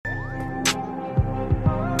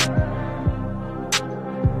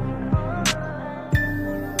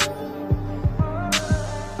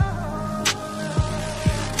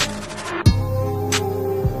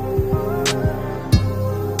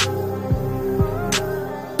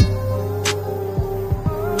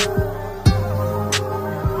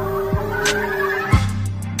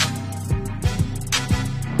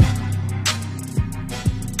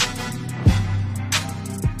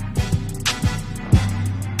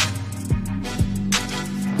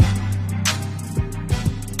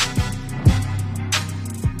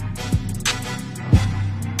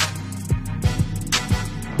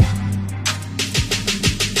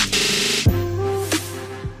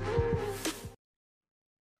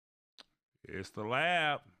It's the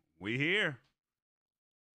lab. We here.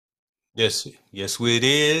 Yes, yes, it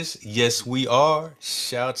is. Yes, we are.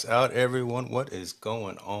 Shouts out, everyone. What is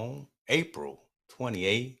going on? April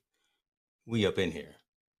 28th. We up in here.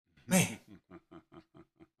 Man,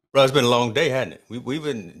 bro, it's been a long day, hasn't it? We've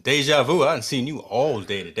been deja vu. I haven't seen you all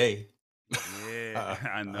day today. Yeah,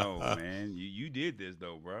 I know, man. You did this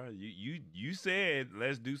though, bro. You said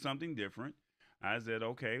let's do something different. I said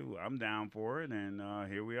okay, well, I'm down for it, and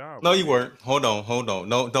here we are. No, We you made it. weren't. Hold on.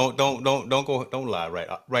 No, don't go, don't lie.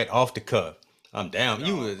 Right off the cuff. I'm down. No,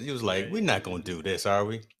 You was yeah, like, we're not gonna do this, are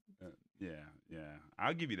we? yeah, yeah.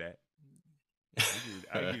 I'll give you that.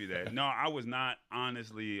 I give you that. No, I was not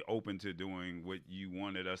honestly open to doing what you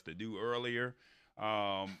wanted us to do earlier.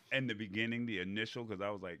 In the beginning, the initial, because I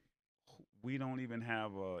was like, we don't even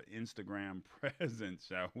have a Instagram presence,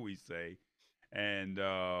 shall we say? And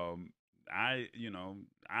I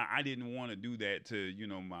didn't want to do that to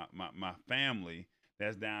my family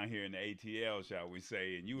that's down here in the ATL, shall we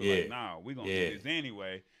say? And you were like, Yeah, nah, we're gonna do yeah. this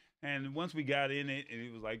anyway. And once we got in it, and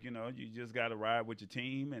it was like, you just got to ride with your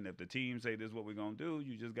team. And if the team say this is what we're going to do,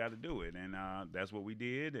 you just got to do it. And that's what we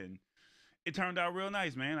did. And it turned out real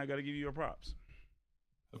nice, man. I got to give you your props.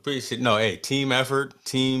 Appreciate no, hey, team effort,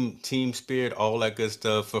 team spirit, all that good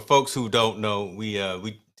stuff. For folks who don't know, we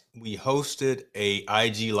hosted a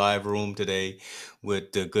IG live room today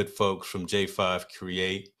with the good folks from J5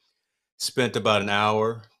 Create. Spent about an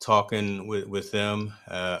hour talking with them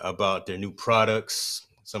about their new products,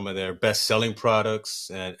 some of their best selling products,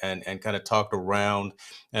 and kind of talked around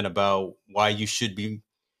and about why you should be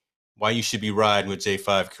riding with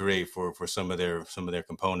J5 Create for some of their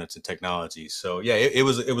components and technologies. So yeah, it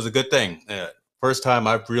was a good thing. First time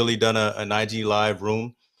I've really done an IG live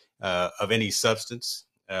room of any substance.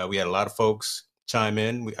 We had a lot of folks chime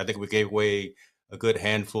in. I think we gave away a good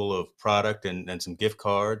handful of product and some gift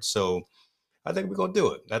cards. So I think we're gonna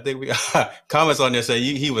do it. I think we comments on there say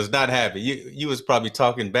he was not happy. You was probably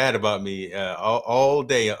talking bad about me all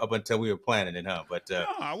day up until we were planning it, huh? But No,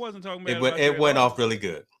 I wasn't talking it bad went about you it at went all. off really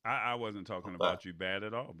good. I wasn't talking Okay. about you bad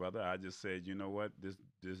at all, brother. I just said, you know what, this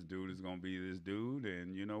dude is gonna be this dude,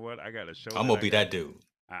 and you know what, I got a show I'm that gonna I be got, that dude.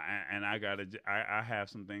 and I have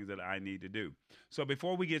some things that I need to do. So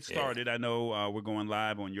before we get Yeah. started, I know we're going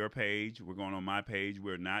live on your page. We're going on my page.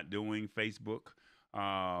 We're not doing Facebook.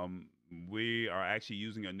 Um, we are actually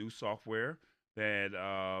using a new software that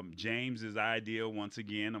James's idea. Once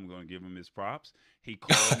again, I'm going to give him his props. He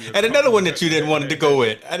called me a And another couple one that you didn't want to go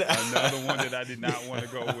with. another one that I did not want to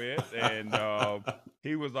go with, and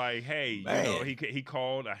he was like, "Hey, Man. he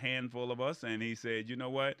called a handful of us, and he said, you know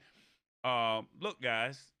what? Look,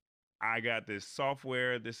 guys, I got this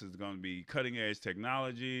software. This is going to be cutting edge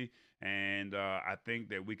technology, and I think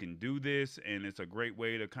that we can do this, and it's a great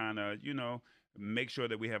way to kind of make sure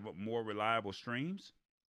that we have more reliable streams."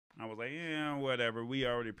 I was like, yeah, whatever. We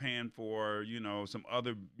already paying for some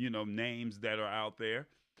other names that are out there.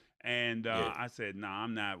 And Yeah. I said, nah,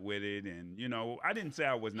 I'm not with it. And, I didn't say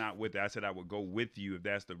I was not with it. I said I would go with you if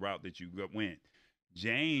that's the route that you went.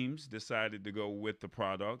 James decided to go with the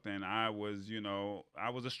product, and I was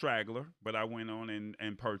a straggler, but I went on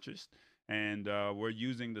and purchased. And we're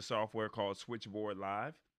using the software called Switchboard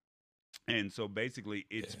Live. And so basically,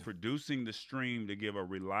 it's Yeah. producing the stream to give a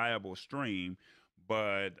reliable stream,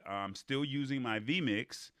 but I'm still using my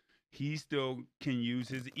vmix. He still can use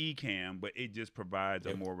his eCam, but it just provides a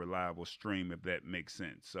Yep. more reliable stream, if that makes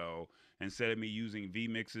sense. So instead of me using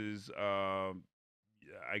vmix's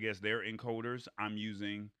I guess their encoders, I'm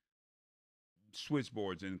using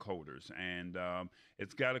switchboards encoders, and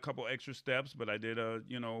it's got a couple extra steps. But I did a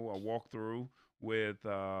walkthrough with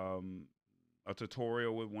a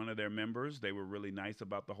tutorial with one of their members. They were really nice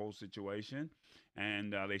about the whole situation,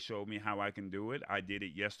 and they showed me how I can do it. I did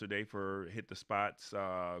it yesterday for Hit the Spots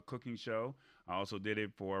cooking show. I also did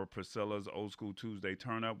it for Priscilla's Old School Tuesday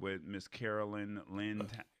Turn Up with Miss Carol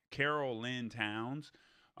Lynn Towns.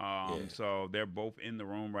 Yeah. So they're both in the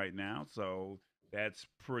room right now. So that's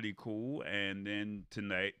pretty cool. And then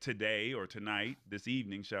today or tonight, this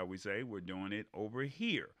evening, shall we say, we're doing it over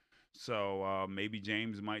here. So maybe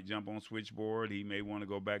James might jump on switchboard. He may want to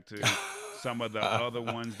go back to some of the other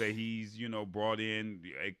ones that he's brought in,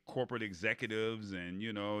 corporate executives, and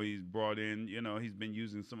he's brought in, he's been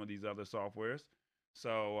using some of these other softwares.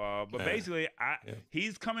 So, but Uh, basically, yeah.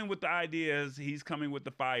 he's coming with the ideas. He's coming with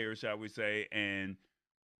the fire, shall we say? And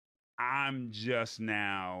I'm just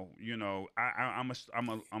now, I'm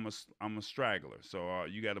a straggler. So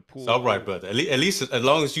you got to It's all right, pull. brother. At least as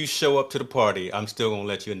long as you show up to the party, I'm still gonna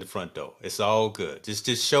let you in the front door. It's all good. Just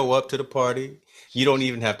show up to the party. You don't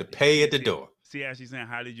even have to pay See, at the see, door. see how she's saying,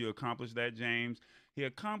 how did you accomplish that, James? He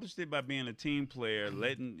accomplished it by being a team player,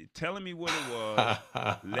 telling me what it was,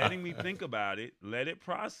 letting me think about it, let it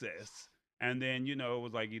process, and then it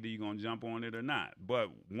was like either you're gonna jump on it or not. But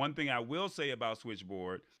one thing I will say about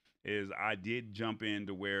Switchboard is I did jump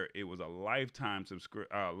into where it was a lifetime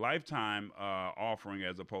offering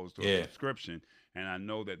as opposed to a Yeah. subscription, and I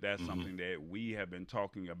know that that's Hmm. something that we have been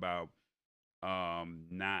talking about,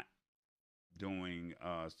 not doing,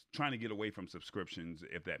 trying to get away from subscriptions,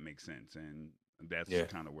 if that makes sense, and that's Yeah.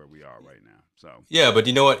 kind of where we are right now. So Yeah, but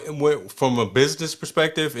you know what? From a business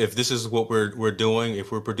perspective, if this is what we're doing,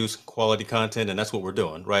 if we're producing quality content, and that's what we're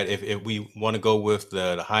doing, right? If we want to go with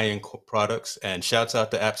the high end products, and shouts out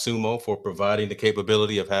to AppSumo for providing the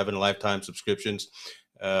capability of having lifetime subscriptions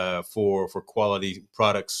for quality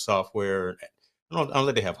products, software. I don't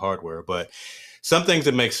think they have hardware, but some things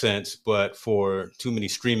that make sense. But for too many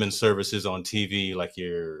streaming services on TV, like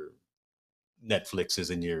your Netflixes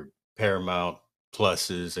and your Paramount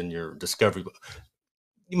Pluses and your Discovery,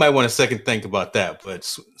 you might want to second think about that. But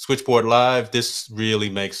Switchboard Live, this really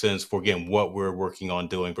makes sense for again what we're working on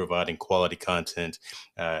doing, providing quality content,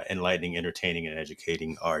 enlightening, entertaining, and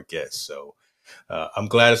educating our guests. So I'm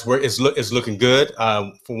glad it's looking good.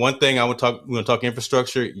 For one thing, we want to talk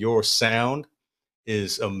infrastructure. Your sound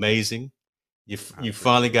is amazing. I You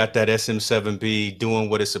finally appreciate got it. that SM7B doing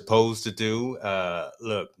what it's supposed to do.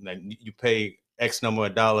 Look, man, you pay X number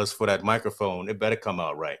of dollars for that microphone. It better come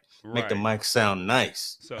out right. Make the Right. mic sound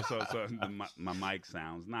nice. So my mic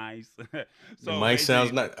sounds nice. The So mic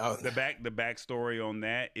sounds basically, nice. the backstory on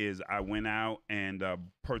that is I went out and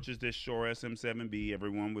purchased this Shure SM7B.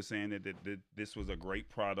 Everyone was saying that this was a great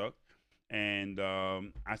product, and I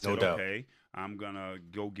No said, doubt. okay, I'm gonna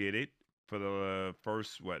go get it. For the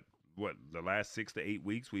first the last 6 to 8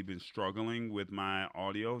 weeks, we've been struggling with my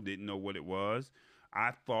audio. Didn't know what it was.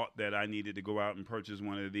 I thought that I needed to go out and purchase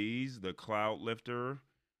one of these, the Cloud Lifter,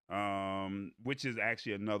 which is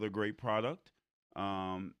actually another great product.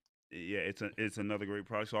 Um, yeah, it's another great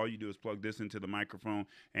product. So all you do is plug this into the microphone,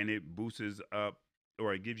 and it boosts up,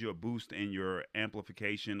 or it gives you a boost in your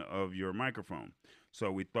amplification of your microphone. So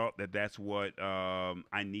we thought that that's what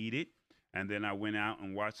I needed, and then I went out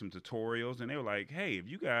and watched some tutorials, and they were like, "Hey, if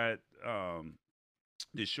you got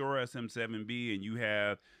the Shure SM7B and you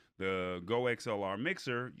have the Go XLR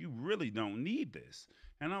mixer, you really don't need this."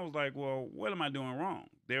 And I was like, well, what am I doing wrong?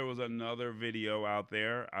 There was another video out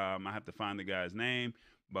there. I have to find the guy's name,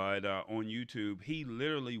 but on YouTube, he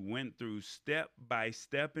literally went through step by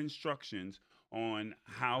step instructions on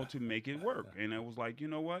how to make it work. And I was like, you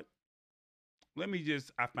know what?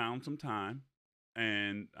 I found some time,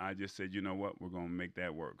 and I just said, you know what, we're gonna make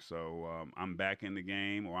that work. So I'm back in the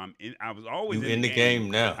game, or I was always You in the in the game.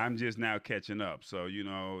 game now. I'm just now catching up. So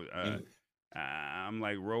You- I'm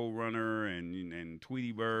like Road Runner and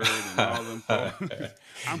Tweety Bird and all them folks.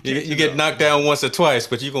 I'm you catching get up. knocked down once or twice,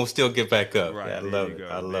 but you're gonna still get back up. Yeah, I Right, there love you it.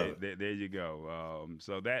 I go. love There, it. there, there you go.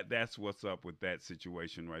 So that's what's up with that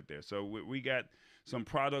situation right there. So we got some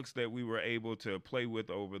products that we were able to play with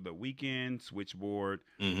over the weekend. Switchboard.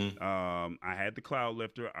 Hmm. I had the Cloud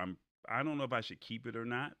Lifter. I don't know if I should keep it or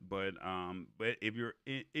not, but if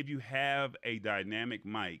you have a dynamic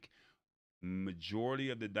mic, majority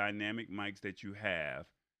of the dynamic mics that you have,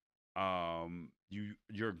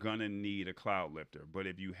 you're gonna need a Cloud Lifter. But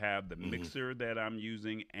if you have the Hmm. mixer that I'm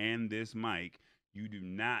using and this mic, you do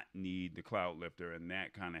not need the Cloud Lifter, and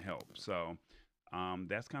that kind of helps. So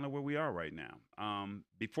that's kind of where we are right now.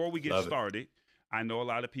 Before we get Love it. started, I know a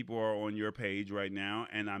lot of people are on your page right now,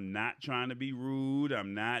 and I'm not trying to be rude.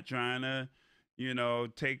 I'm not trying to,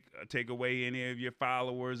 take away any of your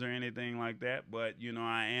followers or anything like that. But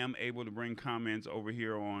I am able to bring comments over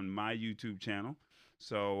here on my YouTube channel.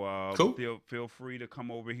 So Cool. feel free to come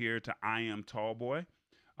over here to I Am Tallboy.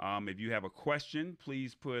 If you have a question,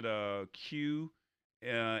 please put a Q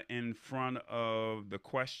in front of the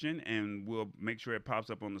question, and we'll make sure it pops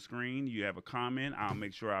up on the screen. You have a comment, I'll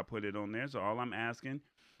make sure I put it on there. So all I'm asking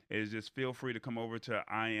is just feel free to come over to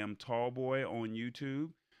I Am Tallboy on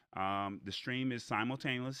YouTube. The stream is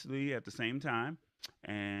simultaneously at the same time,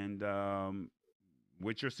 and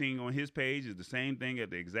what you're seeing on his page is the same thing at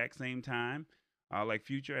the exact same time, like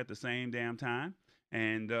Future at the same damn time,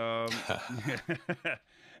 and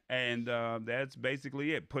and that's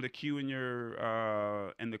basically it. Put a Q in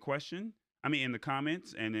your in the question. I mean, in the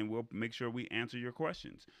comments, and then we'll make sure we answer your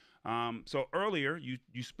questions. So earlier,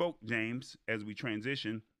 you spoke, James, as we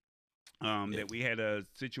transition, Yeah. that we had a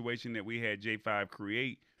situation that we had J5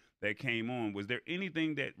 Create that came on. Was there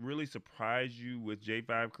anything that really surprised you with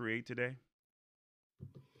J5 Create today?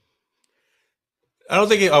 I don't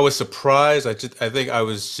think I was surprised. I think I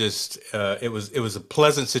was just it was a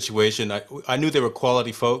pleasant situation. I knew they were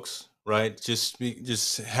quality folks, right?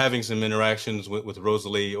 Just having some interactions with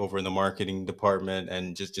Rosalie over in the marketing department,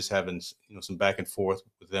 and just having some back and forth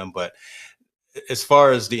with them. But as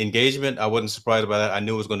far as the engagement, I wasn't surprised by that. I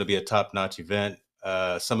knew it was going to be a top-notch event.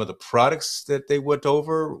 Some of the products that they went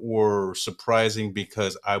over were surprising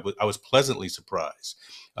because I was pleasantly surprised.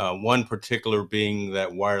 One particular being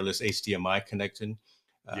that wireless HDMI connection.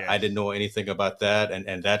 I didn't Yes. know anything about that,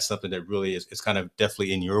 and that's something that really is kind of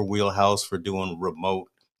definitely in your wheelhouse for doing remote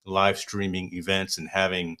live streaming events and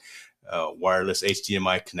having wireless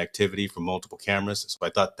HDMI connectivity for multiple cameras. So I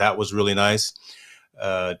thought that was really nice.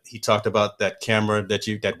 He talked about that camera that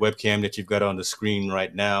webcam that you've got on the screen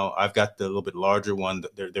right now. I've got the little bit larger one.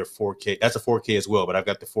 They're 4K. That's a 4K as well, but I've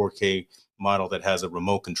got the 4K model that has a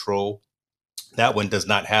remote control. That one does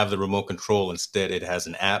not have the remote control. Instead, it has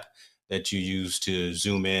an app that you use to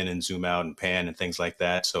zoom in and zoom out and pan and things like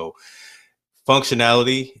that. So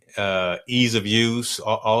functionality, ease of use,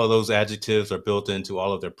 all of those adjectives are built into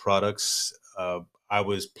all of their products. I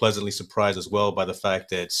was pleasantly surprised as well by the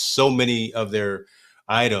fact that so many of their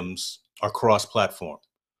items are cross-platform.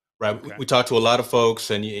 Right, Okay. we talked to a lot of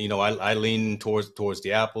folks, and I lean towards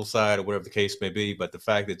the Apple side or whatever the case may be. But the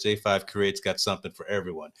fact that J5 Create's got something for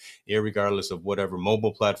everyone, regardless of whatever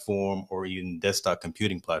mobile platform or even desktop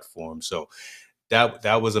computing platform. So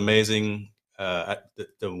that was amazing. The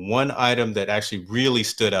one item that actually really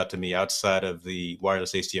stood out to me outside of the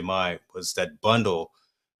wireless HDMI was that bundle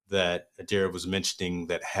that Jared was mentioning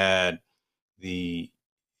that had the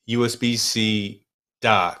USB-C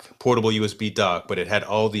dock, portable USB dock, but it had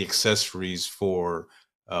all the accessories for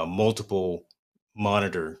multiple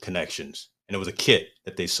monitor connections. And it was a kit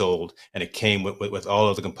that they sold, and it came with all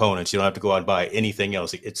of the components. You don't have to go out and buy anything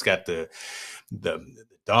else. It's got the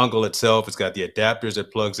dongle itself. It's got the adapters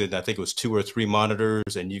that plugs in. I think it was 2 or 3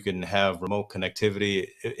 monitors, and you can have remote connectivity.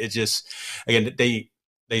 It just, again, they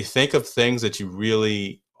think of things that you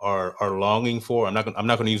really are longing for. I'm not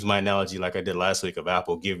going to use my analogy like I did last week of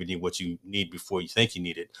Apple giving you what you need before you think you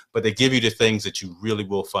need it, but they give you the things that you really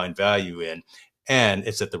will find value in, and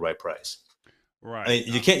it's at the right price. I Right. mean,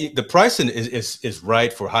 you can't. The pricing is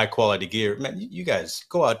right for high quality gear. Man, you guys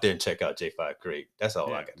go out there and check out J5 Create. That's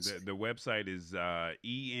all I Yeah, got to say. the website is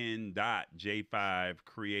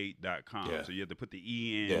en.j5create.com. Yeah, So you have to put the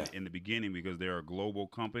en yeah. in the beginning because they're a global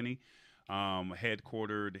company,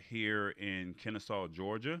 headquartered here in Kennesaw,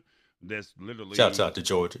 Georgia. That's Shouts literally, out to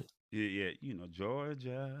Georgia. yeah, yeah,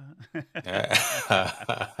 Georgia. Yeah.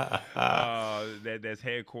 That's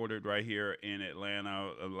headquartered right here in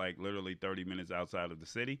Atlanta, like literally 30 minutes outside of the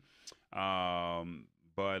city.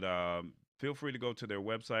 But feel free to go to their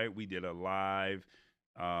website. We did a live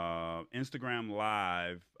Instagram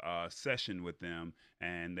live session with them,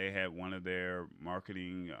 and they had one of their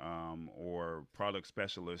marketing or product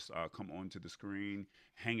specialists come onto the screen,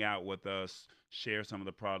 hang out with us, share some of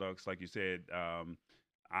the products. Like you said, I'm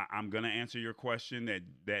gonna answer your question,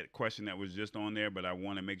 that question that was just on there, but I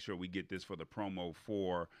want to make sure we get this for the promo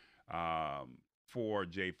for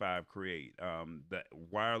J5 Create. The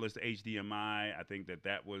wireless HDMI, I think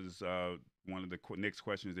that was one of the next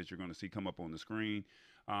questions that you're going to see come up on the screen.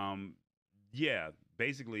 Um, yeah,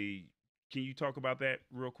 basically, can you talk about that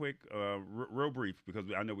real quick, real brief, because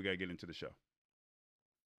I know we got to get into the show.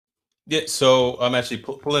 Yeah, so I'm actually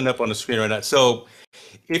pulling up on the screen right now. So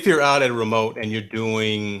if you're out at a remote and you're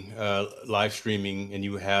doing live streaming and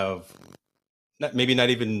you have maybe not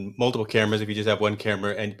even multiple cameras, if you just have one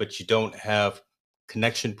camera, and but you don't have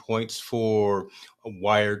connection points for a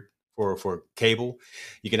wired for cable,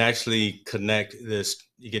 you can actually connect this.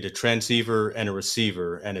 You get a transceiver and a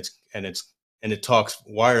receiver, and it talks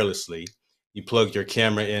wirelessly. You plug your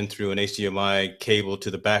camera in through an HDMI cable to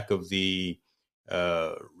the back of the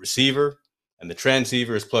receiver, and the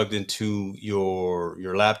transceiver is plugged into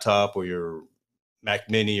your laptop or your Mac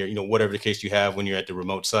Mini, or whatever the case you have when you're at the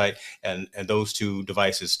remote site, and those two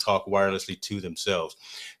devices talk wirelessly to themselves.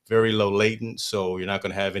 Very low latent, so you're not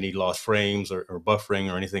going to have any lost frames or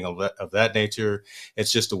buffering or anything of that nature.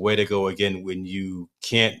 It's just a way to go again when you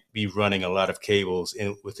can't be running a lot of cables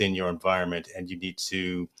within your environment, and you need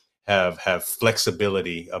to have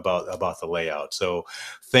flexibility about the layout. So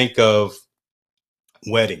think of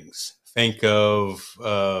weddings. Think of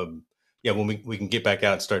yeah, when we can get back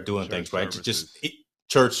out and start doing Church things, right? services,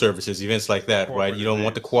 Church services, events like that, right? corporate You don't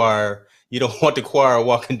want the events. choir. You don't want the choir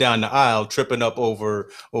walking down the aisle tripping up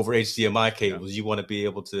over HDMI Yep. cables. You want to be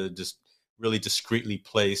able to just really discreetly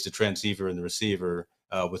place the transceiver and the receiver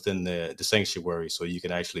within the sanctuary, so you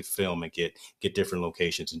can actually film and get different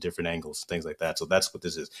locations and different angles, things like that. So that's what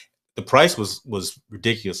this is. the price was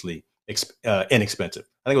ridiculously inexpensive.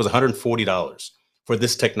 I think it was $140 for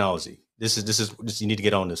this technology. This, you need to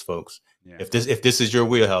get on this, folks. Yeah. If this is your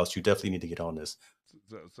wheelhouse, you definitely need to get on this.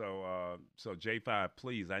 So J5,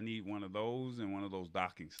 please, I need one of those and one of those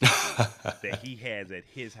docking stations that he has at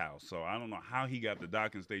his house. So I don't know how he got the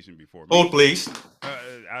docking station before Hold, me. please.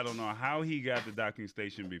 I don't know how he got the docking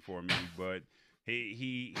station before me, but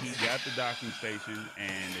he got the docking station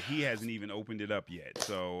and he hasn't even opened it up yet.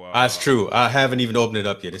 So That's true. I haven't even opened it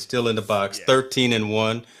up yet. It's still in the box. yeah, 13 in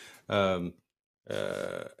one. Um,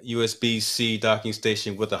 USB-C docking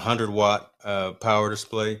station with a 100-watt power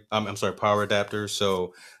display. I'm sorry, power adapter.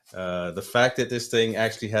 So the fact that this thing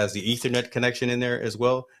actually has the Ethernet connection in there as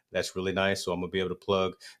well, that's really nice. So I'm gonna be able to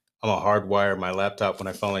plug. I'm gonna hardwire my laptop when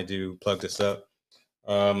I finally do plug this up.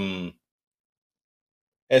 Um,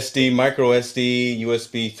 SD, micro SD,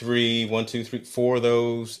 USB 3, 1, 2, 3, 4 of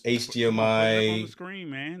those, come on, put it up on the HDMI. screen,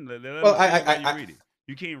 man. Let Well, him see it while you read it.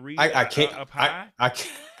 You can't read I can't. up high. I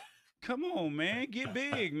can't. Come on, man, get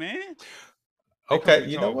big, man. They call Okay, me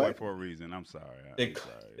you know tall boy what? for a reason. I'm sorry. They, I'm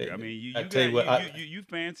sorry. I mean, I you tell you got what, you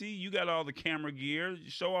fancy. You got all the camera gear.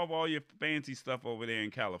 Show off all your fancy stuff over there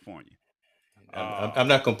in California. I'm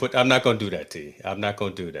not gonna put. I'm not gonna do that to you. I'm not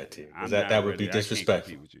gonna do that to you because I'm that not that would be ready. I can't disrespectful.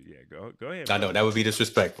 compete with you. Yeah, go ahead, I know brother. that would be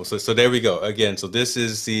disrespectful. So there we go again. So this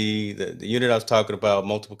is the unit I was talking about.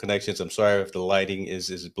 Multiple connections. I'm sorry if the lighting is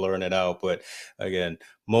blurring it out, but again,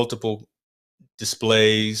 multiple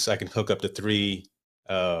displays. I can hook up to 3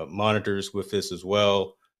 monitors with this as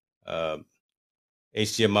well. Um,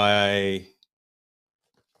 HDMI,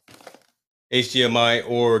 HDMI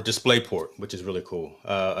or DisplayPort, which is really cool.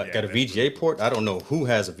 I Yeah, got a that's really VGA cool. port. I don't know who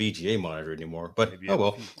has a VGA monitor anymore, but If you oh have a well.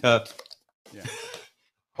 PC, yeah.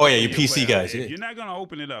 Oh yeah, Hopefully your you'll play. PC guys. If Yeah. you're not gonna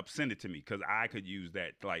open it up, send it to me because I could use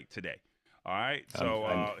that like today. All right. So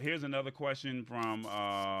I, here's another question from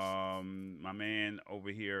my man over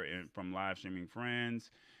here from live streaming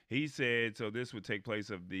friends. He said, so this would take place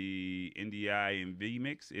of the NDI and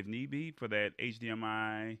vMix if need be for that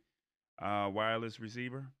HDMI wireless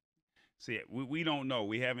receiver. See, we don't know.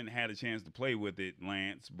 We haven't had a chance to play with it,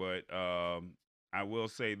 Lance. But I will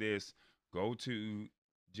say this: go to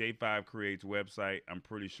J5 Creates website. I'm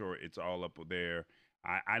pretty sure it's all up there.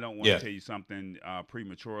 I don't want to yeah. tell you something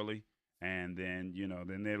prematurely, and then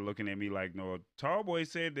then they're looking at me like, no, Tall Boy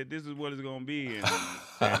said that this is what it's gonna be, and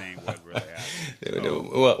that ain't what really happened.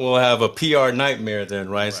 So We'll have a PR nightmare then,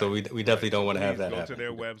 right? So right, we definitely right. don't So want to have please that go to happen.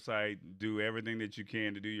 their website, do everything that you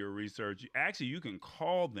can to do your research. Actually, you can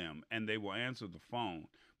call them and they will answer the phone.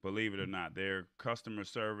 Believe it or not, their customer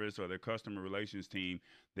service or their customer relations team,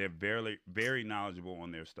 they're very knowledgeable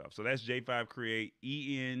on their stuff. So that's J5 Create,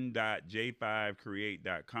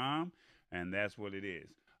 en.j5create.com, and that's what it is.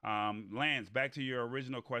 Lance, back to your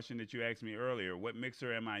original question that you asked me earlier. What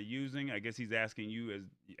mixer am I using? I guess he's asking you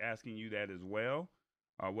that as well.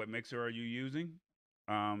 What mixer are you using?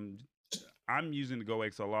 Um, I'm using the Go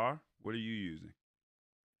XLR. What are you using?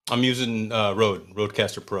 I'm using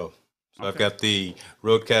Rodecaster Pro. So I've Okay. got the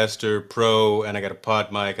Rodecaster Pro, and I got a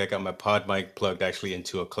pod mic. I got my pod mic plugged actually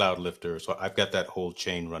into a cloud lifter, so I've got that whole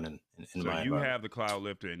chain running in So my you environment. have the cloud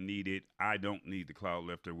lifter and need it. I don't need the cloud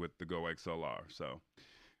lifter with the Go XLR. So,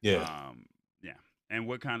 Yeah, um, yeah. And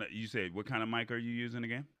you said, what kind of mic are you using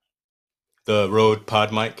again? the Rode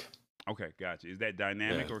pod mic. Okay, gotcha. Is that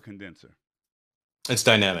Yeah, dynamic or condenser? it's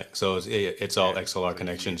dynamic, so it's all Yeah. XLR So you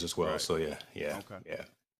need connections it. as well. Right. So yeah, yeah, Okay. yeah.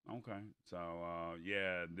 Okay. So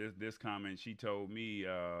yeah, this comment she told me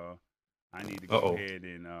I need to Uh go oh. ahead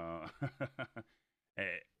and eh,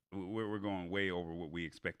 we're going way over what we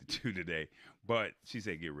expected to today. But she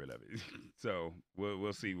said get rid of it. So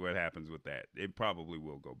we'll see what happens with that. It probably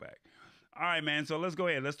will go back. All right, man. So let's go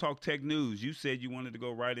ahead. Let's talk tech news. You said you wanted to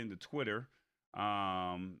go right into Twitter.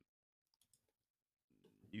 Um,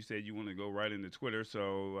 you said you want to go right into Twitter.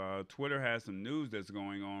 So Twitter has some news that's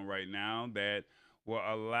going on right now that will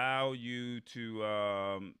allow you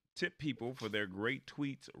to tip people for their great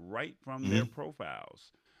tweets right from their Hmm.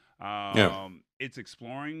 profiles. Yeah, It's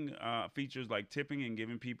exploring features like tipping and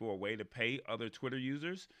giving people a way to pay other Twitter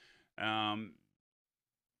users. Um,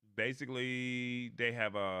 Basically, they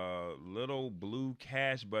have a little blue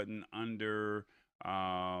cash button under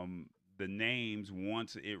um, the names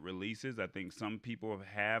once it releases. I think some people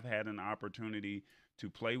have had an opportunity to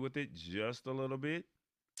play with it just a little bit.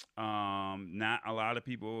 Not a lot of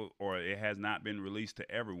people, or it has not been released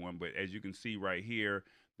to everyone. But as you can see right here,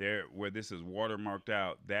 there where this is watermarked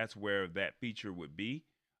out, that's where that feature would be.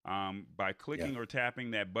 By yeah, clicking or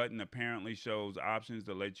tapping that button, apparently shows options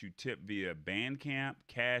to let you tip via Bandcamp,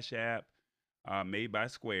 Cash App, made by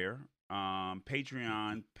Square,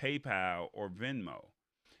 Patreon, PayPal, or Venmo.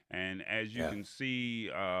 And as you Yeah. can see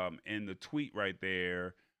in the tweet right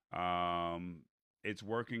there, um, it's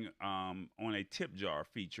working on a tip jar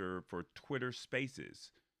feature for Twitter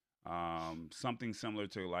Spaces, something similar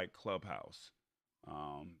to like Clubhouse.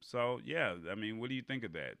 So yeah, I mean, what do you think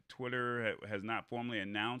of that? Twitter has not formally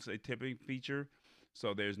announced a tipping feature,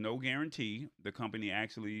 so there's no guarantee the company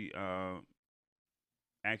actually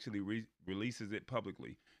releases it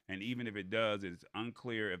publicly. And even if it does, it's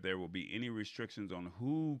unclear if there will be any restrictions on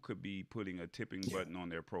who could be putting a tipping Yeah. button on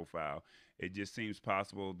their profile. It just seems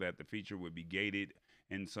possible that the feature would be gated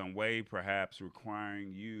in some way, perhaps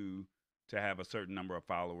requiring you to have a certain number of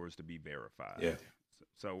followers to be verified. Yeah.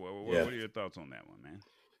 So, Yeah. what are your thoughts on that one, man?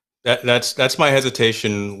 That's my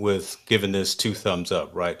hesitation with giving this two thumbs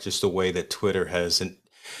up, right? Just the way that Twitter has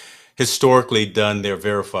historically done their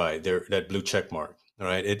verified, their that blue check mark. All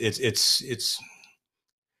right. It's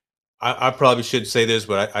I probably should say this,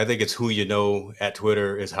 but I think it's who you know at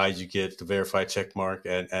Twitter is how you get the verified check mark.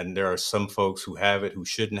 And there are some folks who have it who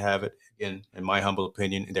shouldn't have it. Again, in my humble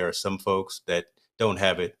opinion, there are some folks that don't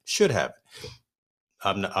have it, should have it.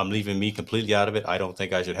 I'm leaving me completely out of it. I don't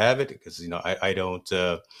think I should have it because I don't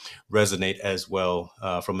resonate as well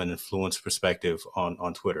from an influence perspective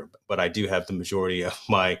on Twitter. But I do have the majority of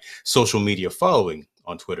my social media following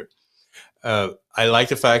on Twitter. I like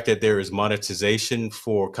the fact that there is monetization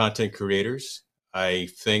for content creators. I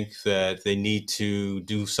think that they need to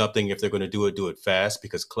do something if they're going to do it fast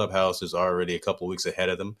because Clubhouse is already a couple of weeks ahead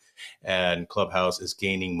of them, and Clubhouse is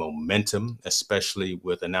gaining momentum, especially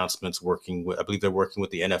with announcements working with. I believe they're working with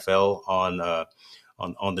the NFL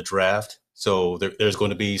on the draft. So there's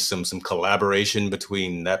going to be some collaboration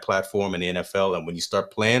between that platform and the NFL. And when you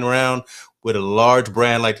start playing around with a large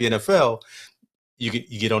brand like the NFL, you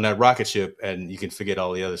get on that rocket ship and you can forget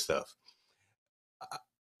all the other stuff.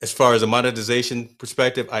 As far as a monetization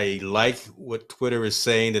perspective, I like what Twitter is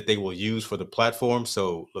saying that they will use for the platform.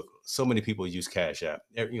 So look, so many people use Cash App.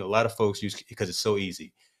 A lot of folks use because it's so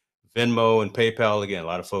easy. Venmo and PayPal, again, a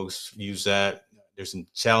lot of folks use that. There's some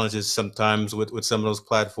challenges sometimes with some of those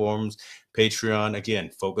platforms. Patreon,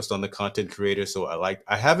 again, focused on the content creator. So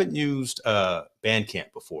I haven't used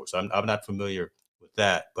Bandcamp before, so I'm not familiar with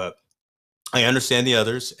that, but I understand the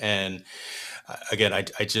others. And again,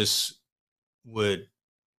 I just would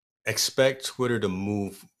expect Twitter to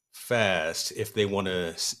move fast if they want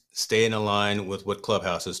to stay in line with what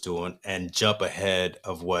Clubhouse is doing and jump ahead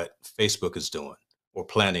of what Facebook is doing or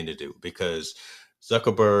planning to do. Because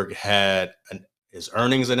Zuckerberg had his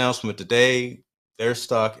earnings announcement today. Their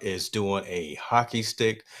stock is doing a hockey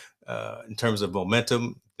stick in terms of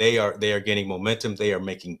momentum. They are gaining momentum. They are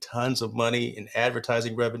making tons of money in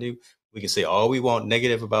advertising revenue. We can say all we want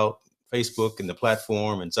negative about Facebook and the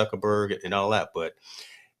platform and Zuckerberg and all that, but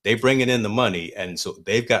they bringing in the money, and so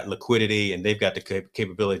they've got liquidity and they've got the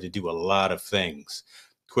capability to do a lot of things.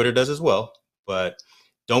 Twitter does as well, but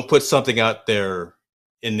don't put something out there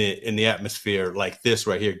in the atmosphere like this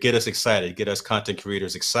right here. Get us excited, get us content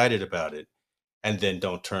creators excited about it, and then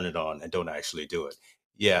don't turn it on and don't actually do it.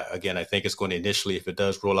 Yeah, again, I think it's going to initially, if it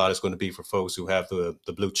does roll out, it's going to be for folks who have the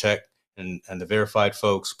blue check and the verified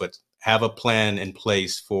folks, but have a plan in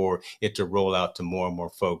place for it to roll out to more and more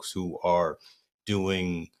folks who are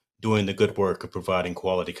doing doing the good work of providing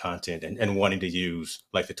quality content and wanting to use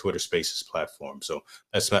like the Twitter Spaces platform. So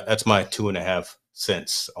that's my 2.5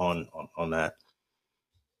 cents on that.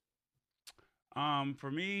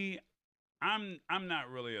 For me, I'm not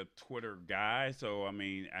really a Twitter guy, so I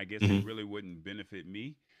mean, I guess it Hmm. really wouldn't benefit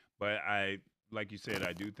me. But like you said,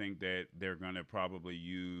 I do think that they're gonna probably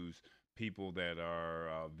use people that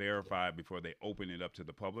are verified before they open it up to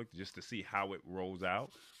the public, just to see how it rolls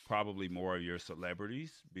out. Probably more of your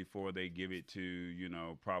celebrities before they give it to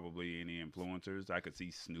probably any influencers. I could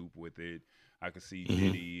see Snoop with it. I could see Hmm.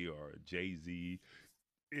 Diddy or Jay Z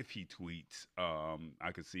if he tweets.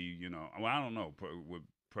 I could see, well, I don't know, would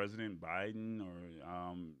President Biden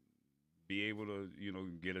or be able to,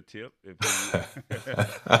 get a tip if he?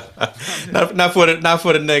 I'm just, Not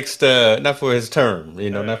for the next not for his term,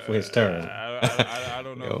 not for his term. I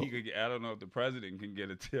don't you know if know. he could. I don't know if the president can get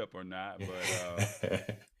a tip or not,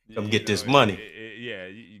 but Come get this money. yeah,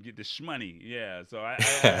 you get the shmoney. Yeah, so I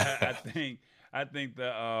think the I think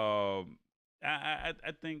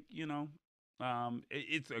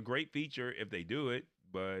it's a great feature if they do it,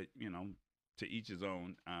 but to each his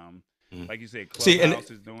own. Mhm. Like you said, See, and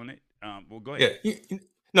Clubhouse is doing it. Well, go yeah, ahead.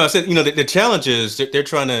 no, I said the challenge is they're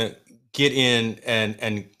trying to get in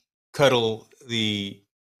and cuddle the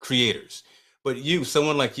creators, but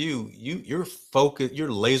someone like you're focused,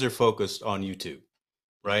 you're laser focused on YouTube.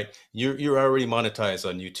 right? You're already monetized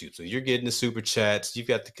on YouTube, so you're getting the super chats. You've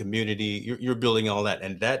got the community. You're building all that,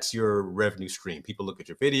 and that's your revenue stream. People look at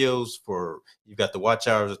your videos for you've got the watch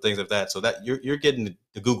hours or things like that. So that you're getting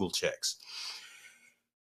the Google checks.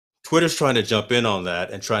 Twitter's trying to jump in on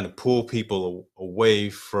that and trying to pull people away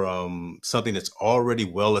from something that's already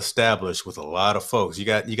well established with a lot of folks. You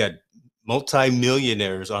got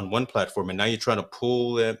multi-millionaires on one platform, and now you're trying to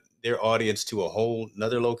pull their audience to a whole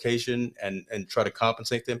another location and try to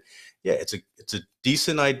compensate them. Yeah, it's a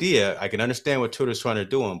decent idea. I can understand what Twitter's trying to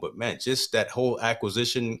do, but man, just that whole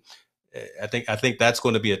acquisition, I think that's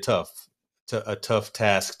going to be a tough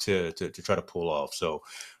task to try to pull off. So,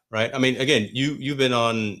 right? I mean, again, you've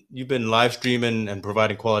been live streaming and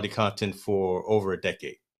providing quality content for over a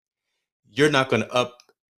decade. You're not going to up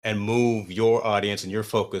and move your audience and your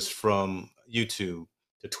focus from YouTube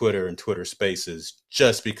to Twitter and Twitter Spaces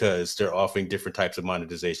just because they're offering different types of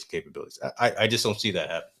monetization capabilities. I just don't see that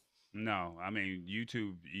happen. No, I mean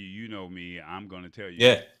YouTube. You know me. I'm gonna tell you,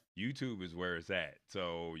 Yeah, YouTube is where it's at.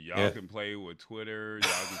 So y'all yeah. can play with Twitter.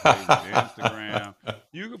 Y'all can play with Instagram.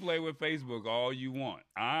 You can play with Facebook all you want.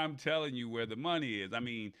 I'm telling you where the money is. I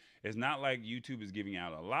mean, it's not like YouTube is giving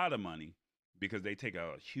out a lot of money because they take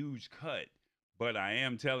a huge cut. But I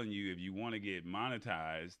am telling you, if you want to get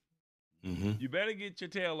monetized, hmm you better get your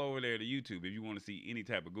tail over there to YouTube if you want to see any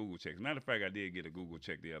type of Google checks. Matter of fact, I did get a Google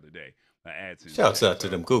check the other day, an AdSense Shouts check. out to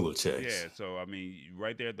So them Google yeah, checks. so I mean,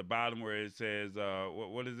 right there at the bottom where it says,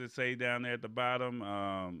 what does it say down there at the bottom?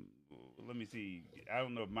 Let me see. I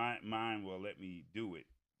don't know if mine will let me do it.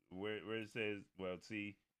 Where it says, well,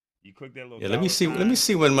 see, you click that little Yeah, let me dollar see. Let me sign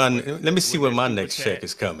see when my with let me see with when that my super next check chat.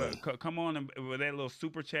 is coming. Come on, and with that little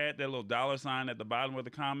super chat, that little dollar sign at the bottom of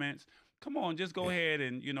the comments. Come on, just go ahead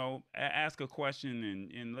and ask a question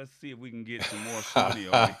and let's see if we can get some more money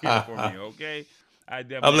over here for me. Okay, I I'm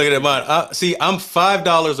definitely looking at mine. appreciate it. See, I'm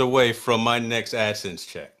 $5 away from my next AdSense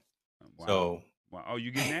check. Wow. So, Wow. Oh,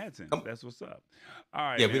 you getting AdSense. come, That's what's up. All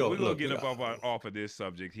right, yeah, we man. We're don't gonna look. get up off of this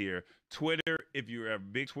subject here. Twitter, if you're a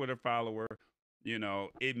big Twitter follower,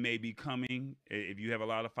 it may be coming. If you have a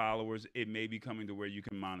lot of followers, it may be coming to where you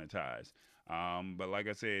can monetize. But like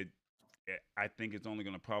I said, I think it's only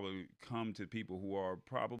gonna probably come to people who are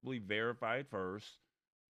probably verified first,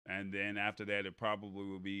 and then after that, it probably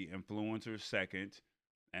will be influencers second,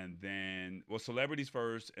 and then celebrities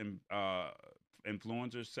first and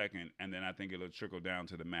influencers second, and then I think it'll trickle down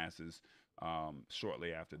to the masses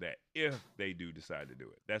shortly after that if they do decide to do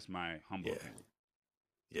it. That's my humble Yeah, opinion.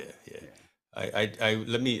 yeah, yeah. Yeah. I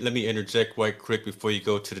let me interject quite quick before you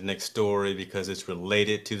go to the next story because it's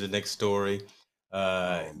related to the next story.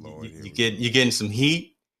 Oh Lord, here we go. You're getting some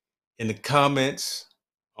heat in the comments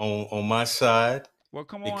on my side Well,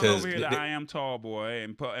 come on over because here to I am tall boy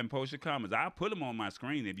and post your comments. I'll put them on my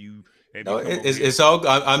screen if you no, come over here. it's all.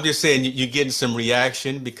 I'm just saying you're getting some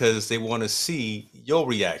reaction because they want to see your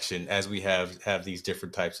reaction as we have these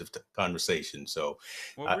different types of conversations. So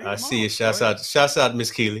Well, read I them see it. off. Go ahead. Shouts out,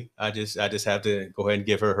 Miss Keeley. I just have to go ahead and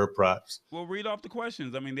give her props. Well, read off the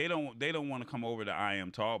questions. I mean, they don't want to come over to I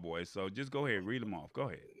am tall boy. So just go ahead, read them off. Go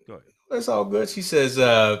ahead. Go ahead. That's all good. She says,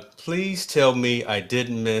 "Please tell me I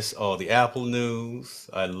didn't miss all the Apple news.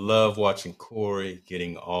 I love watching Corey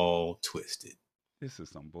getting all twisted." This is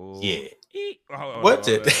some bull. Yeah. Hold on, What hold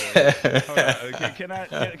did? on, hold on.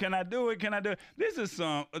 Can I do it? Can I do it? This is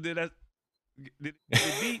some. Did it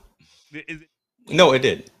beep? Is it? No, it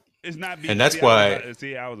didn't, It's not and beeping. that's See,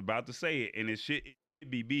 why. I was about to say it, and it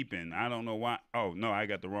be beeping. I don't know why. Oh no, I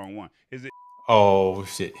got the wrong one. Is it? Oh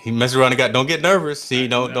shit! He messed around and got. Don't get nervous. See,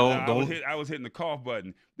 No, don't. I was hitting the cough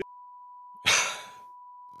button.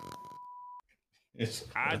 It's,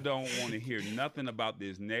 I don't want to hear nothing about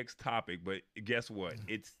this next topic. But guess what?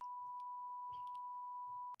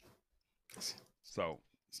 So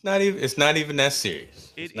it's not even. It's not even that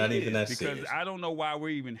serious. it It's not even is that because serious. I don't know why we're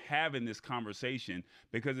even having this conversation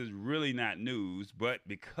because it's really not news, but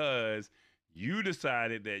because you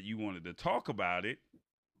decided that you wanted to talk about it,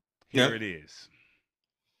 here Yeah. it is.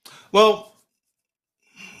 Well,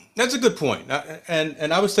 that's a good point.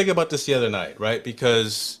 And I was thinking about this the other night, right?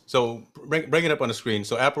 Because so bring it up on the screen.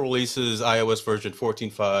 So Apple releases iOS version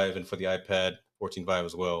 14.5 and for the iPad 14.5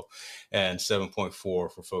 as well, and 7.4 for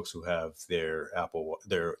folks who have their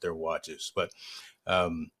their watches. But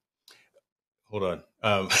um, hold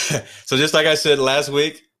on. So just like I said last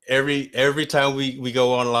week, every time we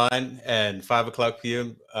go online and 5 o'clock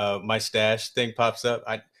p.m., my stash thing pops up.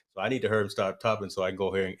 I need to hurry and start topping so I can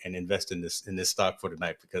go here and invest in this stock for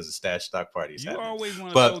tonight because the stash stock party is You happening. always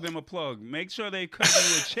want to throw But them a plug. Make sure they cutting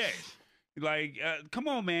you a check. Like, come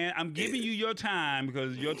on, man. I'm giving you your time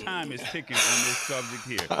because your time is ticking on this subject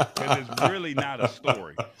here. Because it's really not a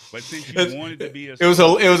story. But since you want it to be a It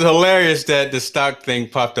story, was hilarious that the stock thing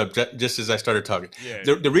popped up just as I started talking. yeah.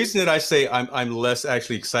 The reason that I say I'm less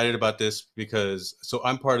actually excited about this because so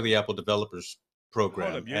I'm part of the Apple Developers Hold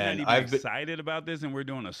Program, up. You're not and even I've been. excited about this and we're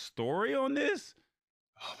doing a story on this?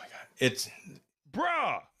 Oh my god! It's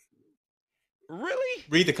Bruh. Really?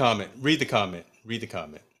 read the comment. Read the comment. Read the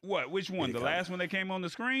comment. What? Which Read one? the The comment. last one that came on the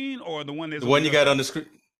screen or the one that's The on one you your got on the screen.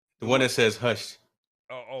 The the one one? that says "hush."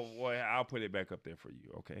 Well, I'll put it back up there for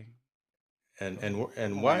you. Okay. And Go and ahead.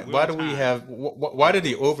 and Come on, why we're on do we time. have why do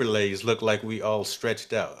the overlays look like we all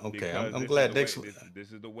stretched out? Okay, Because I'm this is glad the way next.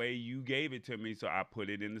 this is the way you gave it to me, so I put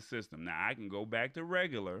it in the system. Now I can go back to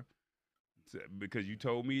regular because you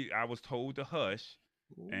told me I was told to hush,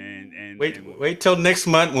 and Wait till next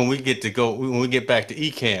month when we get to go when we get back to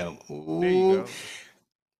Ecamm. there you Ooh. go.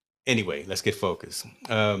 Anyway, let's get focused.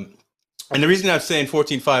 And the reason I'm saying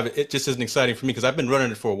 14.5, it just isn't exciting for me because I've been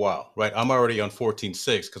running it for a while, right? I'm already on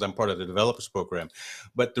 14.6 because I'm part of the developers program.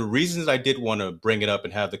 But the reasons I did want to bring it up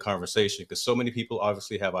and have the conversation, because so many people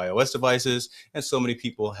obviously have iOS devices and so many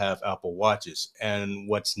people have Apple Watches. And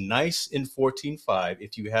what's nice in 14.5,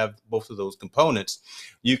 if you have both of those components,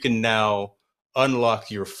 you can now unlock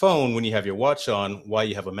your phone when you have your watch on while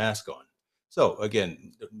you have a mask on. So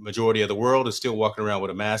again, the majority of the world is still walking around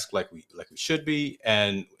with a mask like we should be.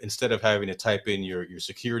 And instead of having to type in your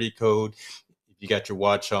security code, if you got your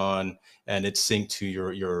watch on and it's synced to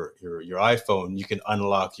your iPhone, you can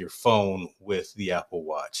unlock your phone with the Apple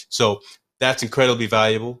Watch. So that's incredibly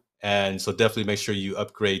valuable. And so definitely make sure you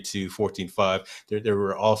upgrade to 14.5. There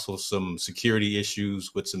were also some security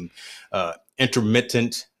issues with some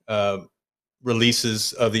intermittent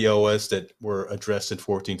releases of the OS that were addressed in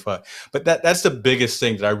 14.5. But that's the biggest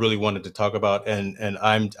thing that I really wanted to talk about. And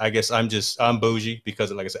I guess I'm bougie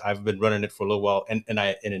because like I said, I've been running it for a little while and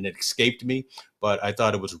it escaped me, but I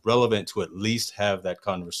thought it was relevant to at least have that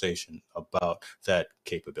conversation about that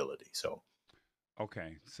capability.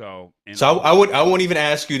 Okay, so in So all, I won't even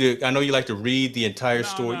ask you to. I know you like to read the entire no,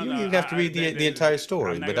 story. no, You no. don't even have to read the entire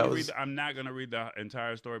story. But that was I'm not gonna read the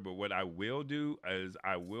entire story. But what I will do is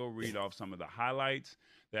I will read off some of the highlights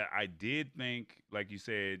that I did think, like you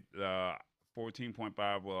said,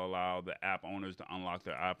 14.5 will allow the app owners to unlock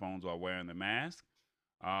their iPhones while wearing the mask.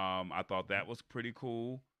 I thought that was pretty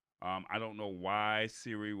cool. I don't know why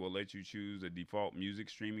Siri will let you choose a default music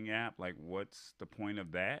streaming app. Like, what's the point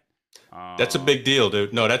of that? That's a big deal,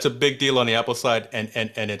 dude. No, that's a big deal on the Apple side, and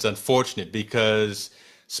it's unfortunate because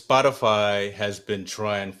Spotify has been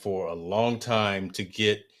trying for a long time to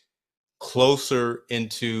get closer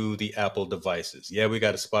into the Apple devices. Yeah, we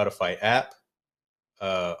got a Spotify app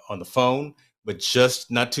on the phone, but just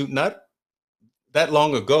not that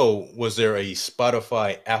long ago was there a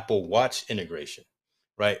Spotify Apple Watch integration,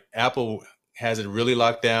 right? Apple has it really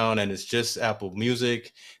locked down and it's just Apple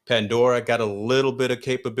Music. Pandora got a little bit of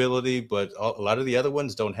capability, but a lot of the other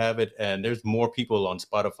ones don't have it. And there's more people on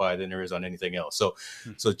Spotify than there is on anything else. So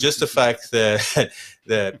just the fact that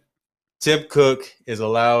that Tim Cook is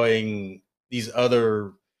allowing these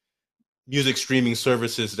other music streaming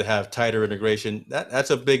services to have tighter integration,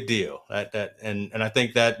 that's a big deal. And I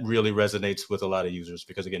think that really resonates with a lot of users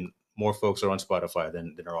because again, more folks are on Spotify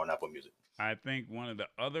than are on Apple Music. I think one of the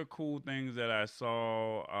other cool things that I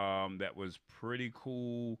saw that was pretty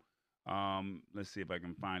cool. Let's see if I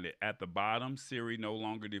can find it. At the bottom, Siri no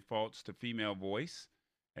longer defaults to female voice.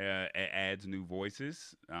 It adds new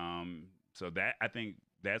voices. So that I think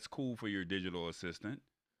that's cool for your digital assistant.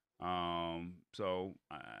 So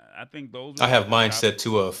I think those were I like have the mine top. set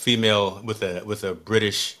to a female with a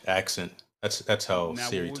British accent. That's how Now, what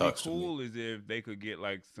Siri would be talks to me. cool is if they could get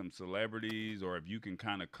like some celebrities, or if you can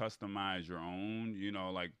kind of customize your own,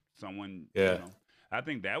 like someone, Yeah. I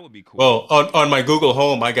think that would be cool. Well, on my Google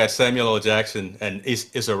Home, I got Samuel L. Jackson and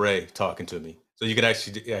Issa Rae talking to me, so you can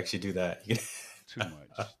actually do that. Too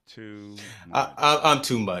much, too much, I'm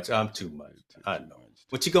too much. I'm too much. I too know. much, too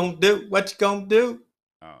What you much. gonna do? What you gonna do?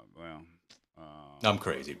 Well, I'm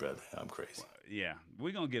crazy, brother. I'm crazy. well, yeah,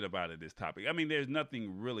 we're gonna get up out of this topic. I mean, there's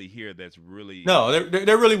nothing really here that's really No,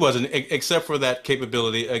 there really wasn't, except for that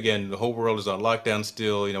capability. Again, the whole world is on lockdown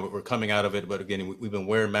still. You know, we're coming out of it, but again, we've been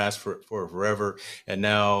wearing masks for forever, and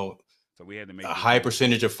now so we had to a make this high news.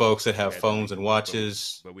 percentage of folks that We have had to make, phones and but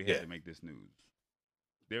watches. we had Yeah, to make this news.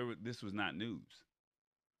 This was not news.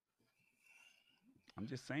 I'm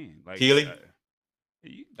just saying, like, Keely,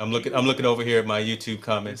 you can I'm Google looking it. over here at my YouTube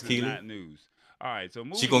comments. This is Keely, not news. All right, so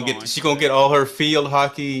moving on. she gonna get all her field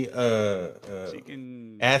hockey She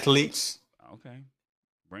can. athletes, Okay,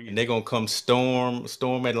 bring and it. they're gonna come storm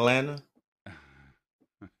Atlanta.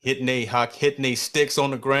 hitting they sticks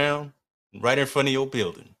on the ground right in front of your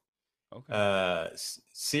building. Okay.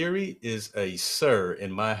 Siri is a sir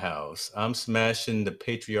in my house. I'm smashing the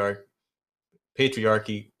patriarchy.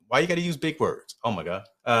 Why you got to use big words? Oh my god!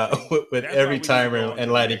 See, With that's why every we need to timer go on and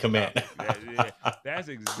to the lighting next command. topic. Yeah, that's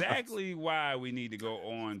exactly why we need to go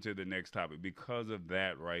on to the next topic because of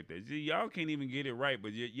that right there. See, y'all can't even get it right,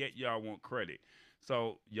 but yet y'all want credit.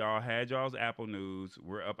 So y'all had y'all's Apple News.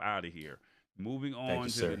 We're up out of here. Moving Thank you, on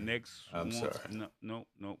to the sir. next I'm one. sorry. No, no,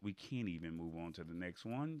 no. We can't even move on to the next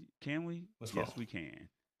one. Can we? What's Yes, wrong? we can.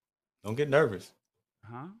 Don't get nervous.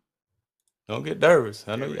 Huh? Don't get nervous.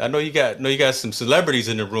 I know. There we I go. know you got some celebrities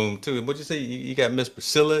in the room too. What'd you say? You got Miss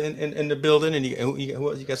Priscilla in the building, and who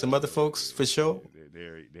else? You got some other folks for sure.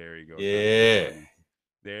 There you go, trying to be Yeah. funny.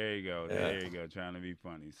 There you go. Yeah. There you go, trying to be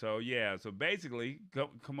funny. So yeah, so basically,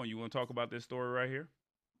 come on, you want to talk about this story right here?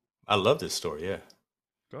 I love this story. Yeah.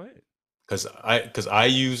 Go ahead. Because I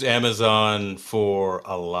use Amazon for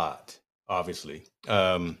a lot. Obviously,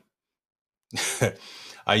 I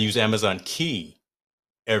use Amazon Key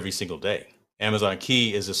every single day. Amazon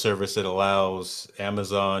Key is a service that allows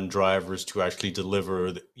Amazon drivers to actually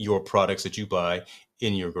deliver your products that you buy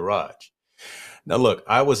in your garage. Now, look,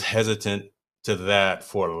 I was hesitant to that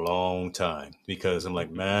for a long time because I'm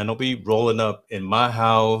like, man, don't be rolling up in my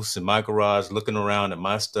house, in my garage, looking around at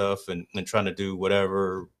my stuff and trying to do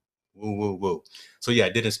whatever. Woo, woo, woo. So, yeah, I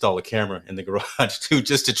did install a camera in the garage too,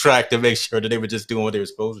 just to track to make sure that they were just doing what they were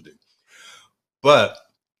supposed to do. But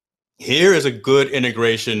here is a good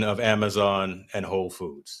integration of Amazon and Whole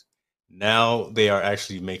Foods. Now they are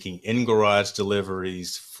actually making in garage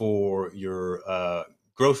deliveries for your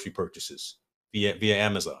grocery purchases via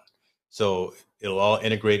Amazon. So it'll all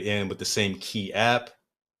integrate in with the same Key app,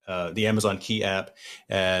 the Amazon Key app,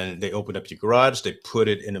 and they open up your garage. They put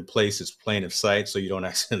it in a place that's plain of sight, so you don't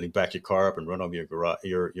accidentally back your car up and run over your garage,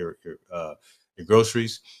 your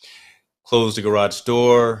groceries. Close the garage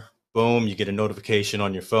door. Boom, you get a notification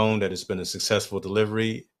on your phone that it's been a successful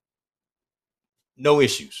delivery. No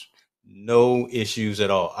issues. No issues at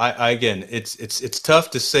all. Again, it's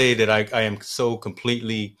tough to say that I am so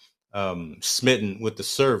completely smitten with the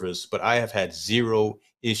service, but I have had zero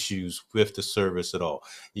issues with the service at all.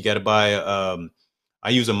 You got to buy. I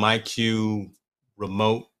use a MyQ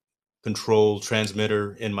remote control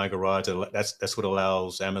transmitter in my garage. That's what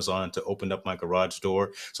allows Amazon to open up my garage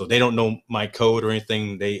door. So they don't know my code or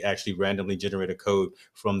anything. They actually randomly generate a code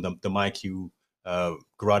from the MyQ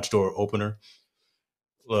garage door opener.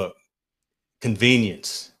 Look,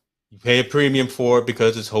 convenience. You pay a premium for it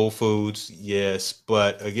because it's Whole Foods, yes.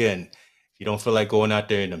 But again, if you don't feel like going out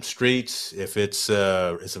there in them streets, if it's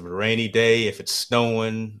a rainy day, if it's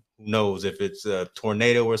snowing, who knows? If it's a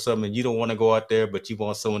tornado or something, you don't want to go out there, but you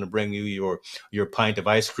want someone to bring you your pint of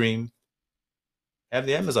ice cream. Have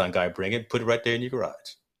the Amazon guy bring it, put it right there in your garage.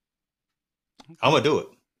 I'm Okay. gonna do it.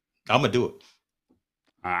 I'm gonna do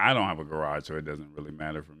I don't have a garage, so it doesn't really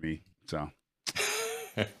matter for me. So,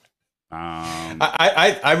 it. um,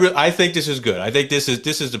 I think this is good. I think this is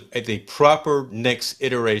the proper next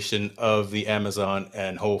iteration of the Amazon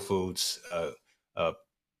and Whole Foods uh,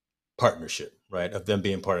 partnership, right? Of them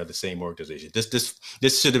being part of the same organization.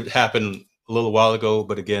 This should have happened a little while ago,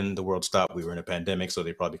 but again, the world stopped. We were in a pandemic, so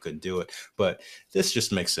they probably couldn't do it. But this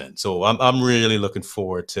just makes sense. So I'm really looking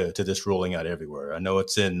forward to this rolling out everywhere. I know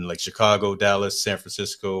it's in like Chicago, Dallas, San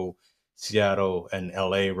Francisco, Seattle, and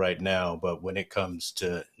LA right now, but when it comes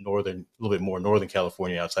to a little bit more northern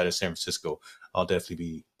California outside of San Francisco, I'll definitely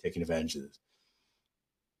be taking advantage of this.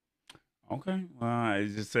 okay.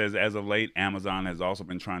 It just says as of late, Amazon has also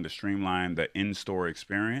been trying to streamline the in-store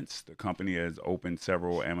experience. The company has opened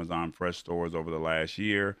several Amazon Fresh stores over the last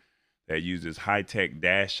year that uses high-tech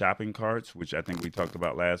dash shopping carts, which I think we talked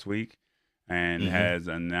about last week, and Hmm. has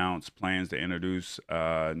announced plans to introduce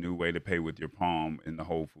a new way to pay with your palm in the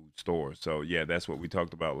Whole Food store. So yeah, that's what we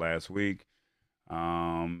talked about last week.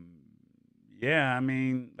 Um, yeah, I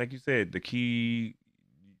mean, like you said, the key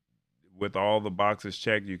with all the boxes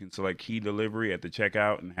checked, you can select key delivery at the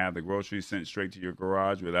checkout and have the groceries sent straight to your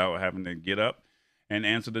garage without having to get up and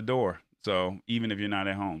answer the door. So even if you're not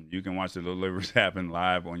at home, you can watch the deliveries happen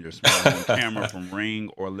live on your smart home camera from Ring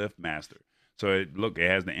or LiftMaster. So it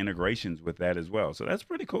has the integrations with that as well. So that's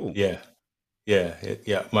pretty cool. Yeah.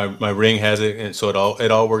 Yeah. My ring has it, and so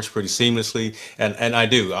it all works pretty seamlessly. And I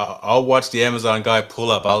do. I'll watch the Amazon guy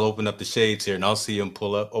pull up. I'll open up the shades here, and I'll see him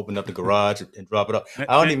pull up, open up the garage, and drop it off. I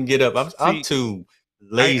don't even get up. I'm See, too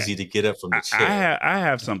I lazy to get up from the chair. I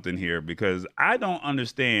have something here because I don't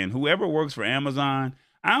understand whoever works for Amazon.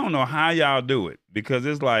 I don't know how y'all do it because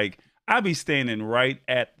it's like I be standing right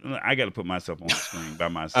at. I got to put myself on the screen by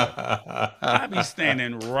myself. I be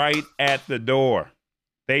standing right at the door.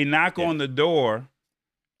 They knock Yeah. on the door,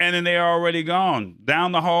 and then they're already gone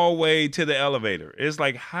down the hallway to the elevator. It's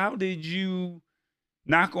like, how did you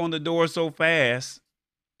knock on the door so fast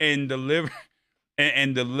and deliver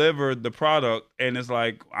and deliver the product? And it's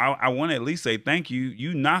like, I want to at least say thank you.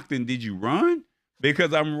 You knocked and did you run?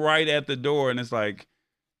 Because I'm right at the door, and it's like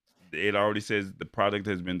it already says the product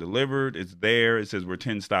has been delivered. It's there. It says we're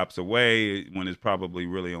 10 stops away when it's probably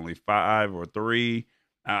really only 5 or 3.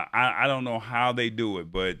 I don't know how they do it,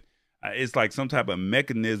 but it's like some type of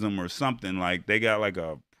mechanism or something. Like they got like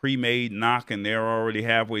a pre-made knock and they're already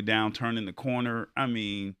halfway down, turning the corner. I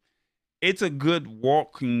mean, it's a good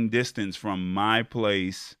walking distance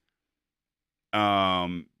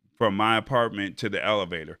um, from my apartment to the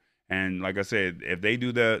elevator. And like I said, if they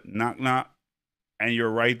do the knock knock and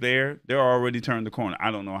you're right there, they're already turned the corner.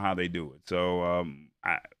 I don't know how they do it. So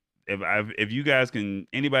if you guys can,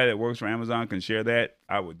 anybody that works for Amazon can share that,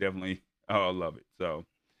 I would definitely love it. So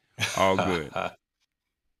all good.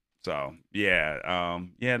 So yeah,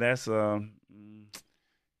 yeah, that's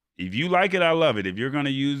if you like it, I love it. If you're gonna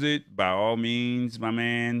use it, by all means, my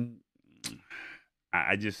man.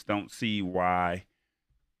 I just don't see why.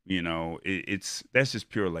 It's that's just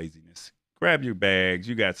pure laziness. Grab your bags.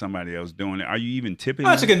 You got somebody else doing it. Are you even tipping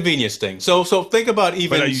That's a them? convenience thing. So think about But are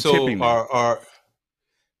even you so tipping them? our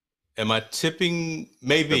am I tipping? The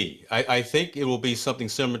Maybe. I think it will be something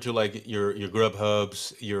similar to like your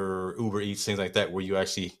Grubhubs, your Uber Eats, things like that, where you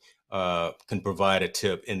actually can provide a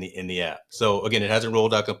tip in the app. So again, it hasn't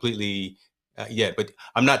rolled out completely yet, but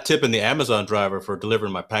I'm not tipping the Amazon driver for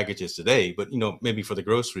delivering my packages today. But maybe for the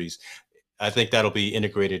groceries, I think that'll be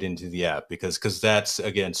integrated into the app because that's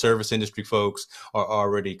again, service industry folks are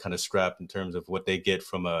already kind of strapped in terms of what they get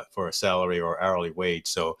for a salary or hourly wage.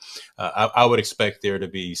 So I would expect there to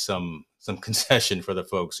be some concession for the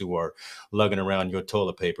folks who are lugging around your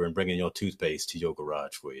toilet paper and bringing your toothpaste to your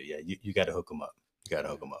garage for you. Yeah, you got to hook them up. You got to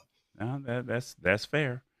hook them up. no, that's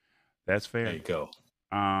fair. That's There fair. you go.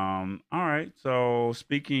 All right. So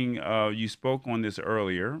speaking of, you spoke on this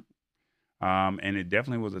earlier, and it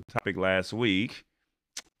definitely was a topic last week.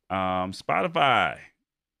 Spotify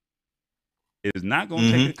is not going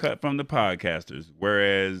to take a Hmm. cut from the podcasters,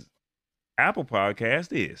 whereas Apple Podcast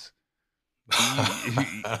is.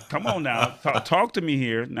 Come on now, talk to me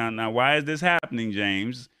here. Now, why is this happening,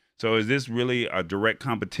 James? So, is this really a direct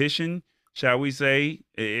competition? Shall we say?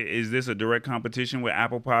 Is this a direct competition with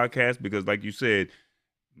Apple Podcasts? Because, like you said,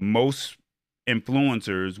 most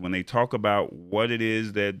influencers, when they talk about what it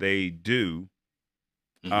is that they do,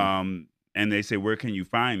 Hmm. um, and they say, "Where can you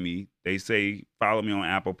find me?" They say, "Follow me on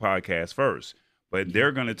Apple Podcasts first." But Hmm.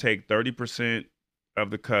 they're going to take 30%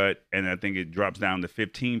 of the cut, and I think it drops down to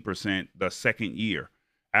 15% the second year.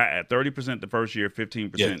 At 30% the first year, Yeah,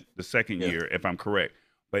 15% the second yeah. year, if I'm correct.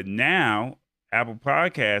 But now Apple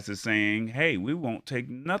Podcasts is saying, "Hey, we won't take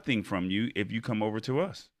nothing from you if you come over to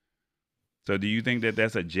us." So, do you think that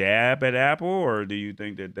that's a jab at Apple, or do you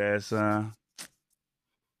think that that's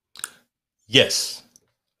Yes.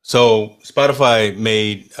 So Spotify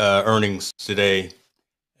made earnings today,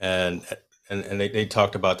 and and they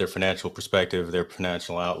talked about their financial perspective, their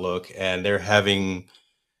financial outlook, and they're having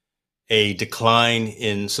a decline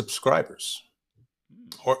in subscribers,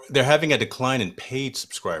 or they're having a decline in paid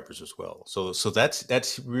subscribers as well. So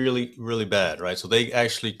that's really bad, right? So they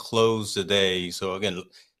actually closed the day. So again,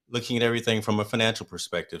 looking at everything from a financial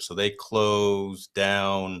perspective, so they closed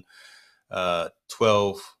down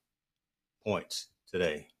 12 points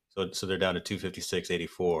today. So they're down to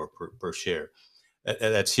 256.84 per share.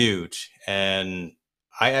 That's huge. And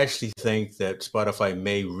I actually think that Spotify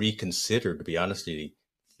may reconsider, to be honest with you,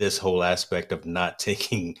 this whole aspect of not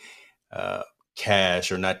taking uh,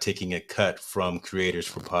 cash or not taking a cut from creators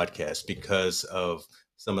for podcasts because of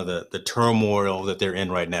some of the turmoil that they're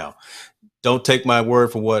in right now. Don't take my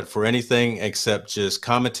word for anything except just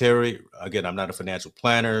commentary. Again, I'm not a financial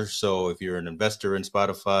planner, so if you're an investor in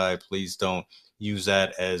Spotify, please don't use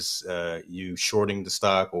that as you shorting the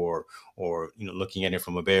stock or looking at it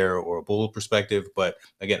from a bear or a bull perspective. But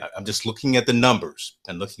again, I'm just looking at the numbers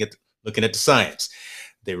and looking at the science.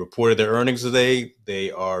 They reported their earnings today.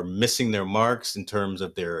 They are missing their marks in terms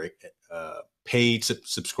of their paid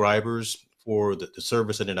subscribers for the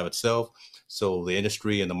service in and of itself. So the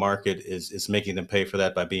industry and the market is making them pay for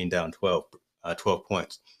that by being down 12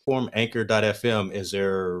 points. Form Anchor.fm is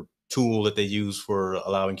their tool that they use for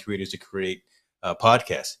allowing creators to create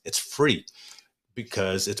podcasts. It's free.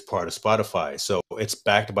 because it's part of Spotify. So it's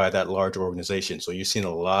backed by that large organization. So you're seeing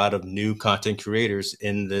a lot of new content creators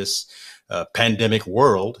in this pandemic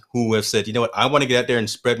world who have said, you know what, I want to get out there and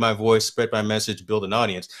spread my voice, spread my message, build an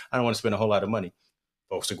audience. I don't want to spend a whole lot of money.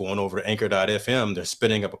 Folks are going over to anchor.fm, they're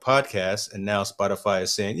spinning up a podcast, and now Spotify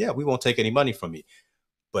is saying, yeah, we won't take any money from you.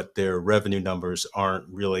 But their revenue numbers aren't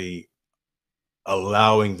really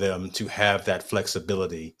allowing them to have that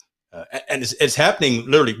flexibility. And it's happening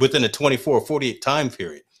literally within a 24 48 time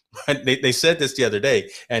period. Right? They said this the other day,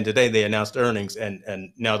 and today they announced earnings, and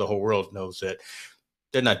now the whole world knows that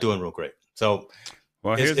they're not doing real great. So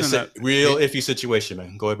Well, it's a real iffy situation,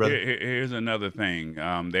 man. Go ahead, brother. here's another thing.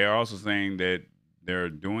 They're also saying that they're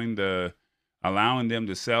doing allowing them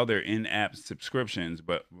to sell their in-app subscriptions,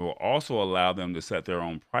 but will also allow them to set their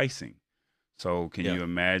own pricing. So can Yeah, you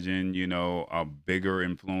imagine, a bigger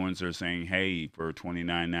influencer saying, "Hey, for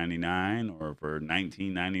 $29.99 or for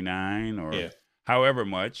 $19.99 or yeah. however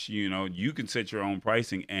much, you can set your own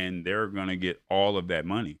pricing, and they're gonna get all of that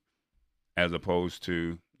money, as opposed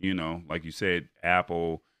to, like you said,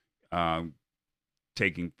 Apple um,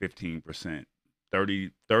 taking 15%,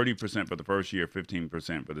 30% for the first year,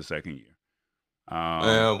 15% for the second year."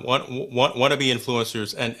 Want to be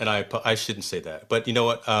influencers, and I shouldn't say that, but you know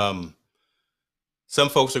what? Some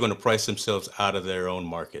folks are going to price themselves out of their own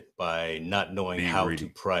market by not knowing Being how to greedy.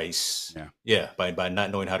 price. Yeah. Yeah, by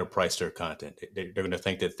not knowing how to price their content. They're going to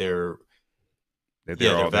think that That yeah, they're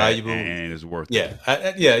they're all that valuable. and it's worth it.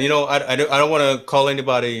 Yeah, yeah. I don't want to call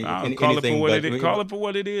anybody Call it for anything, what but it is. Call it for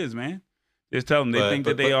what it is, man. Just tell them they think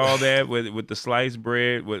that they but all that with the sliced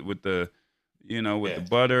bread with the with the yeah.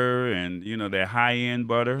 butter and that high end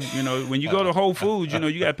butter. When you go to Whole Foods, you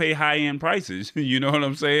got to pay high end prices. You know what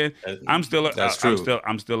I'm saying? I'm still a, That's I'm true. still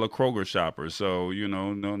I'm still a Kroger shopper, so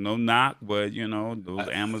no knock, but those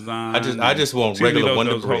I, Amazon I and just want excuse me, regular those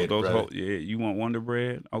Wonder those whole Bread, those whole brother. yeah, you want Wonder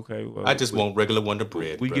Bread? Okay, I well just want regular Wonder we,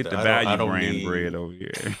 Bread, we get brother. the I value don't brand bread need. over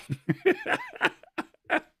here.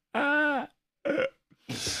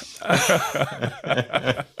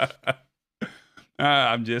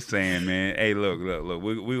 I'm just saying, man. Hey, look.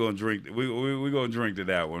 We gonna drink. We gonna drink to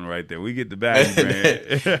that one right there. We get the value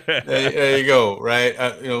brand. There you go, right?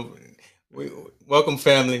 We welcome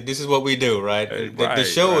family. This is what we do, right? The Right,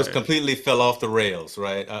 show has right. completely fell off the rails,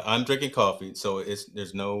 right? I'm drinking coffee, so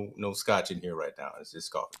there's no scotch in here right now. It's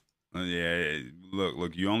just coffee. Yeah.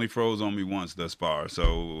 Look. You only froze on me once thus far,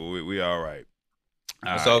 so we all right.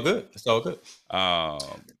 All It's all right. good. It's all good. Um.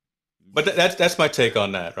 But that's my take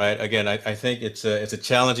on that, right? Again, I think it's a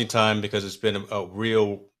challenging time because it's been a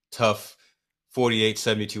real tough 48,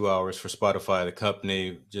 72 hours for Spotify, the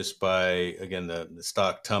company, just by again the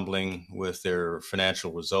stock tumbling with their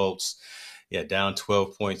financial results. Yeah, down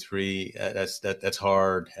 12.3. That's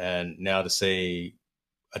hard. And now to say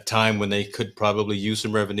a time when they could probably use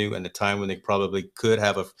some revenue and a time when they probably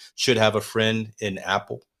should have a friend in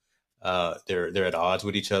Apple. They're at odds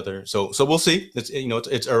with each other. So we'll see.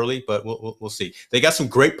 It's early, but we'll see. They got some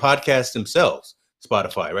great podcasts themselves.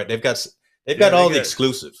 Spotify, right? They've Yeah, got they all the got.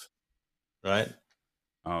 exclusive, right?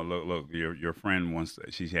 Oh, look. Your friend wants.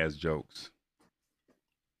 She has jokes.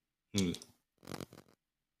 Hmm.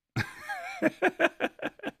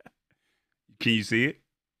 Can you see it?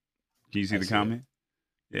 Can you see I the see it. comment?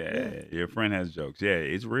 Yeah, Yeah. your friend has jokes. Yeah,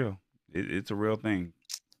 it's real. It's a real thing.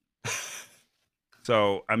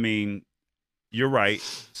 So, I mean, you're right.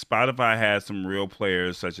 Spotify has some real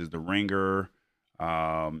players such as The Ringer,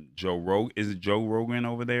 Joe Rogan. Is it Joe Rogan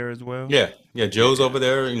over there as well? Yeah. Yeah, Joe's yeah. over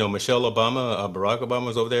there. Michelle Obama, Barack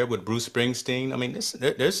Obama's over there with Bruce Springsteen. I mean,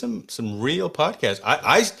 there's some real podcasts.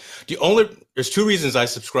 There's two reasons I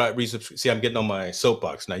resubscribe. See, I'm getting on my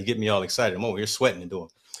soapbox now. You get me all excited. I'm over here sweating and doing.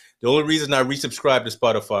 The only reason I resubscribed to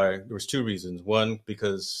Spotify, there was two reasons. One,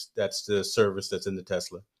 because that's the service that's in the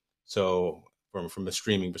Tesla. So from a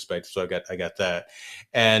streaming perspective, so I got that,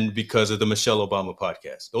 and because of the Michelle Obama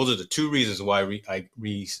podcast. Those are the two reasons why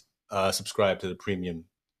I subscribe to the premium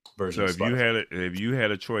version So of Spotify. if you had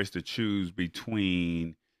a choice to choose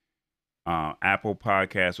between Apple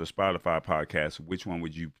Podcasts or Spotify Podcasts, which one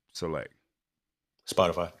would you select?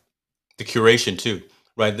 Spotify. The curation too,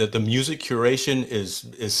 right? The music curation is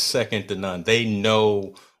second to none. They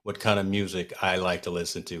know what kind of music I like to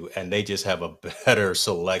listen to, and they just have a better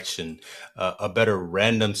selection, a better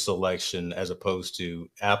random selection as opposed to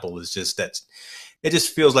Apple. Is just that it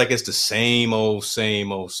just feels like it's the same old,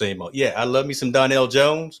 same old, same old. Yeah, I love me some Donnell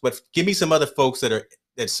Jones, but give me some other folks that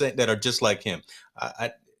are just like him.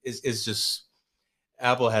 It's just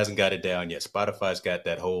Apple hasn't got it down yet. Spotify's got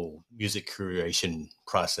that whole music creation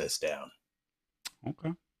process down.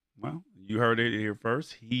 Okay. Well, you heard it here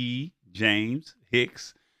first. James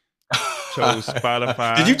Hicks, chose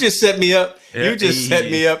Did you Spotify. just set me up? Yeah, You just set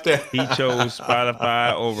me up there. he chose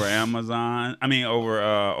Spotify over Amazon. I mean,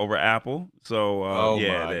 over Apple. So Oh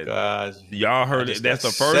yeah, my that gosh. y'all I heard it. just That's got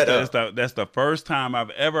the first. set up. That's the first time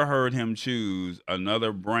I've ever heard him choose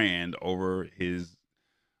another brand over his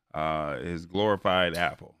glorified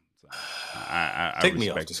Apple. So I Take me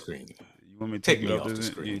off respect the it. screen. You want me to take Take you me off off the this?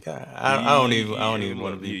 screen. I don't You even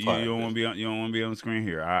want to look. be part You of don't it. want to be on. You don't want to be on the screen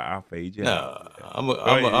here. I'll fade you out. No, Yeah. I'm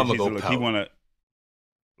Go a, ahead. I'm She gonna go said, "Look, he pout. wanna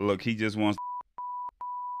look. He just wants."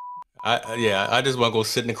 Yeah, I just want to go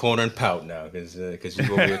sit in the corner and pout now because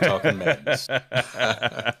you over here talking madness.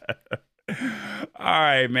 All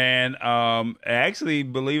right, man. Actually,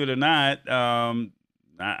 believe it or not,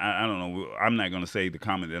 I don't know. I'm not gonna say the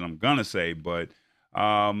comment that I'm gonna say, but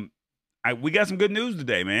um, we got some good news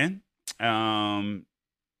today, man. Um,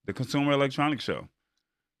 the Consumer Electronics Show.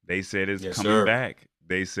 They said it's Yes, coming sir. back.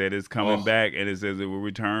 They said it's coming Oh, back, and it says it will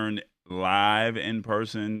return live in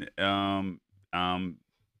person. Um,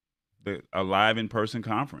 a live in person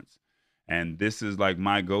conference. And this is like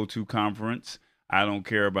my go to conference. I don't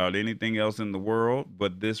care about anything else in the world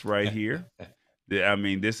but this right here. I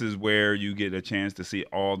mean, this is where you get a chance to see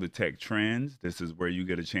all the tech trends. This is where you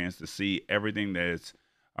get a chance to see everything that's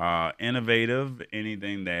innovative,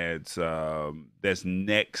 anything that's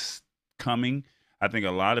next coming. I think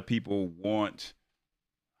a lot of people want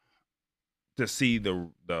to see the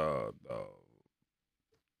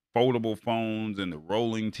foldable phones and the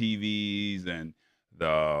rolling TVs and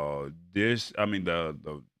the dish. I mean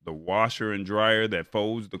the washer and dryer that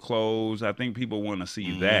folds the clothes. I think people want to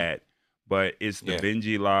see hmm, that, but it's the yeah,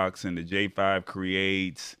 Benji locks and the J5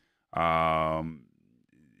 creates. Um,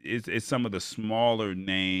 it's some of the smaller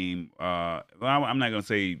name. Well, I'm not gonna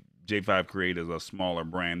say J5 Create is a smaller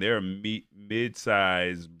brand. They're a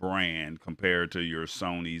mid-sized brand compared to your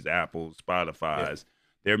Sony's, Apple's, yeah. Spotify's.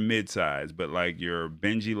 They're mid-sized, but like your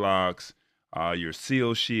Benji locks, your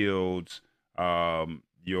Seal Shields,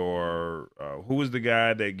 your who was the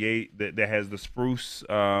guy that that has the Spruce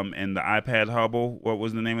and the iPad Hubble? What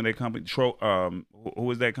was the name of that company? Who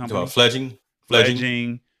was that You talking about company? fledging?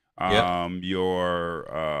 Fledging, Yep,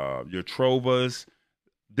 your Trovas.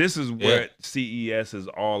 This is yeah, what CES is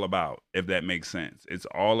all about, if that makes sense. It's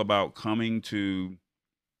all about coming to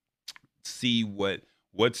see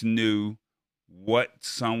what's new, what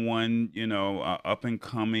someone, up and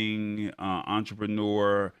coming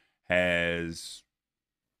entrepreneur has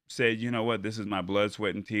said, you know what, this is my blood,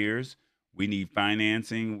 sweat, and tears. We need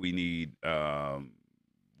financing. We need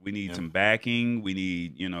yeah, some backing. We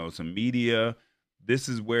need, some media. This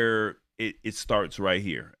is where it starts right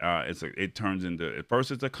here. It turns into, at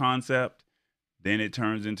first it's a concept, then it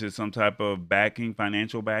turns into some type of backing,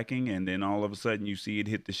 financial backing, and then all of a sudden you see it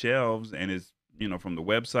hit the shelves, and it's, from the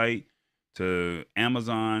website to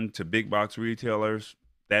Amazon to big box retailers.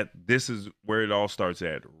 That this is where it all starts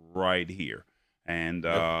at, right here. And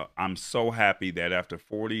yep. I'm so happy that after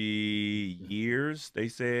 40 years, they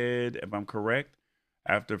said, if I'm correct,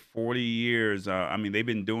 after 40 years, I mean, they've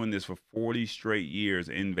been doing this for 40 straight years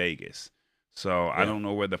in Vegas. So I Yeah, don't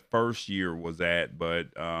know where the first year was at, but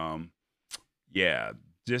yeah,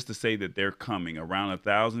 just to say that they're coming. Around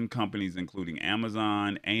 1,000 companies, including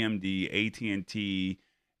Amazon, AMD, AT&T,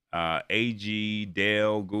 AG,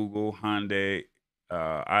 Dell, Google, Hyundai,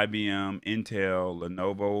 IBM, Intel,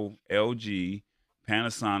 Lenovo, LG,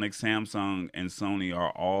 Panasonic, Samsung, and Sony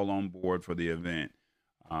are all on board for the event.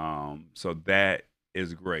 So that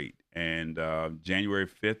is great. And January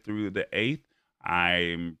 5th through the 8th,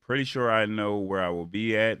 I'm pretty sure I know where I will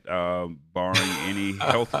be at, barring any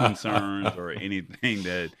health concerns or anything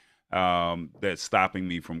that's stopping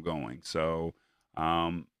me from going. So,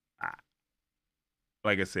 I,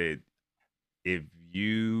 like I said, if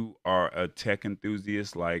you are a tech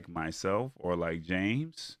enthusiast like myself or like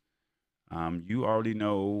James, you already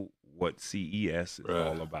know what CES is bruh.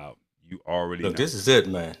 all about. You already Look, know. this is it,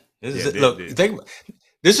 man. This is Yeah, it. Look,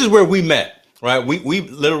 this is where we met, right? We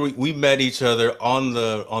literally we met each other on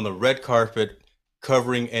the red carpet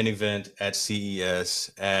covering an event at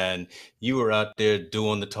CES, and you were out there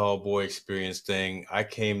doing the tall boy experience thing. I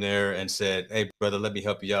came there and said, "Hey, brother, let me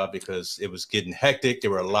help you out because it was getting hectic.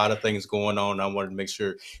 There were a lot of things going on. I wanted to make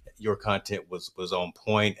sure your content was on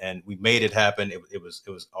point, and we made it happen. It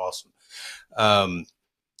was awesome." Um,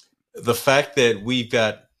 the fact that we've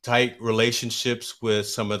got tight relationships with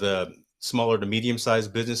some of the smaller to medium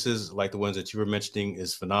sized businesses like the ones that you were mentioning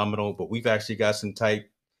is phenomenal, but we've actually got some tight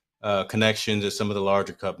connections at some of the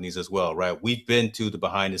larger companies as well, right? We've been to the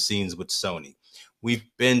behind the scenes with Sony. We've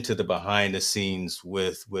been to the behind the scenes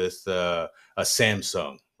with a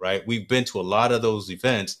Samsung, right? We've been to a lot of those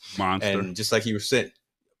events, Monster. and just like you were saying,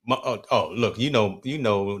 Look, you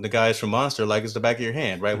know the guys from Monster like it's the back of your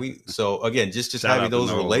hand, right? So again, just Shout having out to those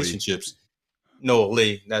Noah Lee. relationships. Noah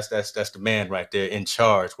Lee, that's the man right there in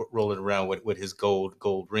charge, rolling around with his gold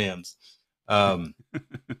rims. Um,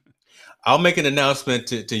 I'll make an announcement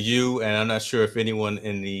to you, and I'm not sure if anyone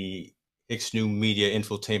in the New Media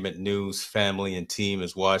Infotainment News family and team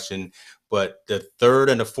is watching, but the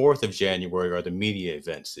 3rd and the 4th of January are the media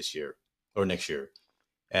events this year or next year,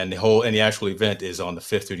 and the actual event is on the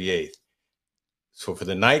 5th through the 8th. So for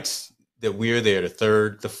the nights that we're there, the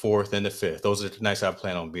 3rd, the 4th, and the 5th, those are the nights I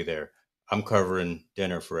plan on be there. I'm covering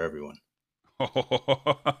dinner for everyone.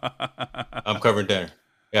 I'm covering dinner.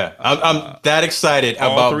 Yeah, I'm uh, that excited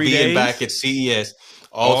all about three being back days. at CES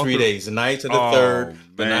all All 3 days. The night of the 3rd, Oh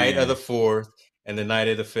the night of the man. 4th, and the night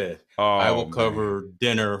of the 5th. I Oh will man. cover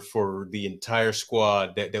dinner for the entire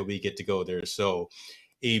squad that we get to go there. So,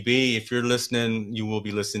 EB, if you're listening, you will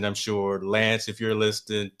be listening, I'm sure. Lance, if you're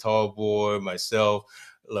listening, Tall Boy, myself.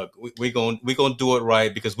 Look, we gonna do it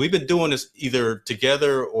right because we've been doing this either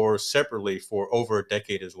together or separately for over a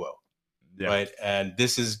decade as well, Yeah. right? And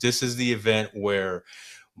this is the event where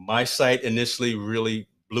my site initially really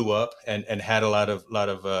blew up and had a lot of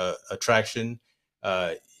attraction.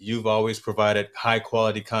 You've always provided high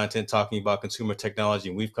quality content talking about consumer technology,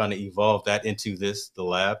 and we've kind of evolved that into the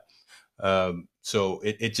lab. So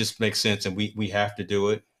it just makes sense, and we have to do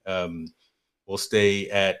it. We'll stay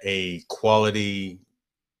at a quality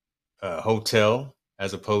hotel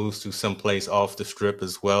as opposed to someplace off the strip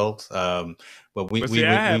as well. But But see, I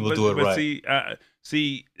we have, will do it but right. see,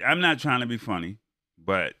 see, I'm not trying to be funny,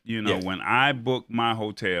 but you know, Yeah, when I book my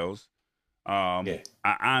hotels, yeah.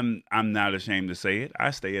 I'm not ashamed to say it.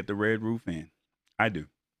 I stay at the Red Roof Inn. I do.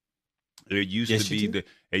 It used to Yes, you be do.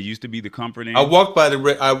 the Comfort I Inn, walked by the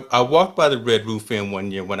red. I walked by the Red Roof Inn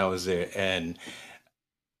one year when I was there, and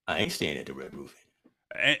I ain't staying at the Red Roof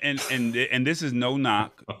and this is no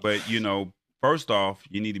knock, Inn. but you know, first off,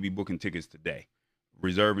 you need to be booking tickets today,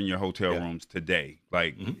 reserving your hotel Yeah. rooms today.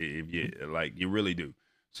 Like Hmm. if you Hmm. like, you really do.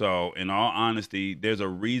 So, in all honesty, there's a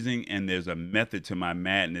reason and there's a method to my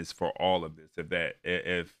madness for all of this.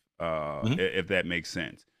 Hmm. If that makes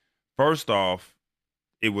sense. First off,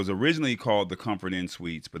 it was originally called the Comfort Inn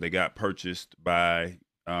Suites, but they got purchased by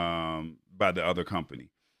the other company.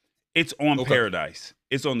 It's on Okay. Paradise.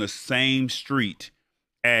 It's on the same street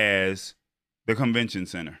as the convention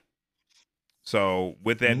center. So,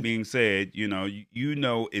 with that Hmm. being said, you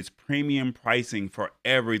know it's premium pricing for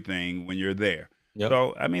everything when you're there. Yep.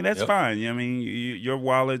 So, I mean, that's Yep. fine. I mean, your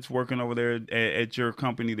wallet's working over there at your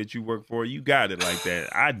company that you work for. You got it like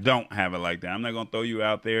that. I don't have it like that. I'm not gonna throw you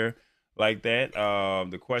out there like that.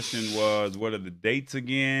 The question was, what are the dates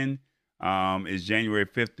again? Is January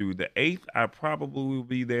 5th through the 8th. I probably will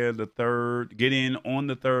be there the 3rd, get in on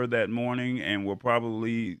the 3rd that morning, and we'll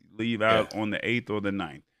probably leave Yeah. out on the 8th or the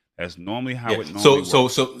 9th. That's normally Yeah. how it normally So works.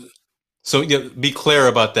 yeah. Be clear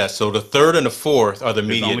about that. So the 3rd and the 4th are the It's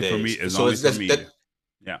media only for me. days. It's So only it's for that. media.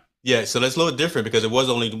 Yeah. Yeah. So that's a little different because it was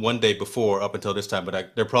only one day before up until this time,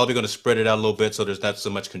 but they're probably going to spread it out a little bit so there's not so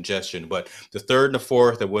much congestion. But the 3rd and the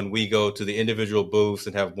 4th are when we go to the individual booths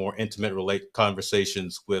and have more intimate relate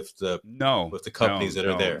conversations No, with the no, companies that are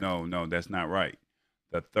no, there. no, no. That's not right.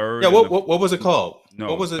 The Yeah. third and the What was it called? What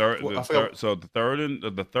no was it? third the I forgot. third. So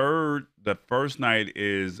the first night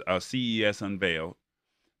is CES unveiled.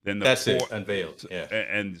 Then the That's it. fourth, Unveiled. Yeah.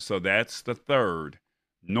 and so that's the third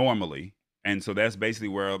normally, and so that's basically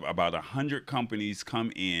where about 100 companies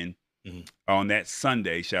come in Hmm. on that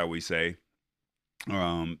Sunday, shall we say.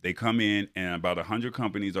 They come in and about 100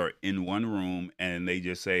 companies are in one room, and they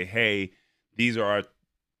just say, "Hey, these are our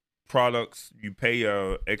products." You pay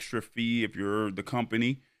a extra fee if you're the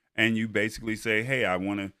company, and you basically say, "Hey, I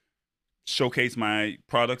want to showcase my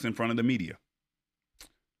products in front of the media."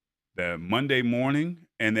 That Monday morning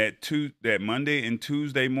and that Monday and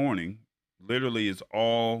Tuesday morning literally is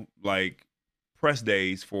all like press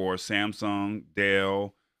days for Samsung,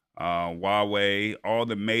 Dell, Huawei, all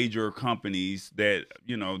the major companies that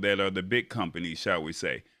that are the big companies, shall we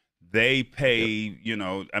say. They pay,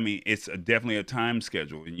 Yep. I mean, it's definitely a time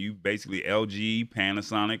schedule, and you basically LG,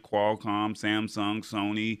 Panasonic, Qualcomm, Samsung,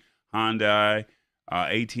 Sony, Hyundai,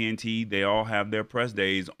 AT&T, they all have their press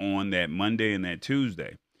days on that Monday and that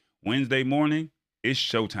Tuesday. Wednesday morning, it's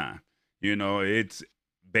showtime. It's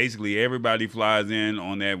basically everybody flies in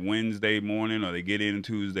on that Wednesday morning or they get in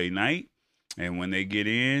Tuesday night. And when they get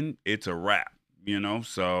in, it's a wrap,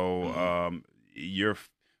 So Hmm. you're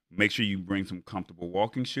make sure you bring some comfortable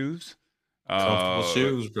walking shoes. Comfortable Uh,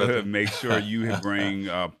 shoes, brother. make sure you bring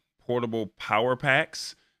portable power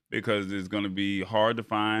packs because it's going to be hard to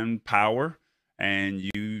find power. and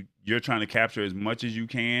you're trying to capture as much as you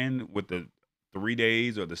can with the 3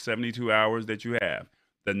 days or the 72 hours that you have.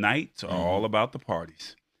 The nights are all Hmm. about the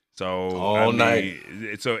parties. So I All night.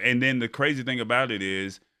 mean, and then the crazy thing about it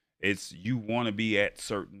is, it's you want to be at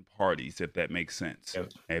certain parties, if that makes sense.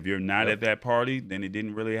 Yep. If you're not at Yep. that party, then it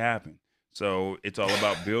didn't really happen. So it's all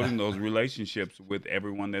about building those relationships with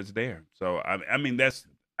everyone that's there. So I mean,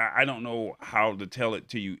 I don't know how to tell it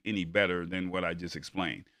to you any better than what I just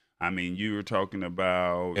explained. I mean, you were talking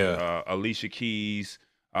about Yeah. Alicia Keys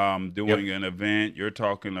Yep. doing an event. You're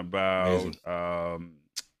talking about Amazing.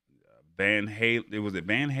 Van Halen. Was it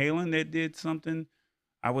Van Halen that did something?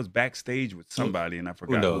 I was backstage with Who somebody and I who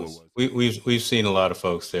forgot who it knows? was. We've seen a lot of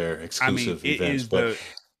folks there, I mean, exclusive events, but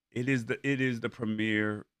it is the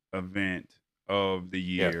premier event of the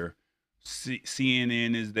yeah. year.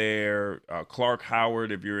 CNN is there. Clark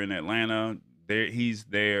Howard, if you're in Atlanta, he's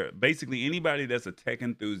there. Basically, anybody that's a tech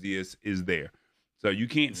enthusiast is there. So you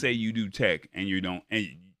can't say Mhm. you do tech and you don't,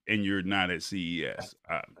 and you're not at CES.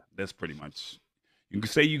 That's pretty much. You can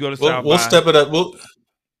say you go to South We'll by. step it up.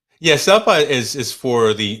 Yeah, South by is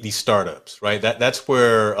for the startups, right? That's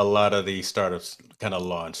where a lot of the startups kind of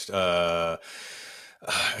launched.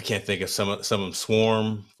 I can't think of some of them.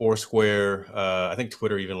 Swarm, Foursquare. I think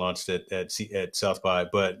Twitter even launched it at South by.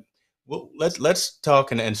 But let's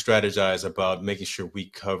talk and strategize about making sure we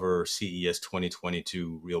cover CES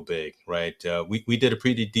 2022 real big, right? We did a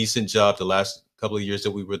pretty decent job the last couple of years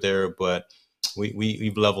that we were there, but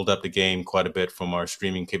we've leveled up the game quite a bit from our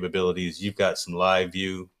streaming capabilities. You've got some live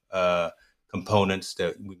view components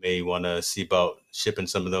that we may want to see about shipping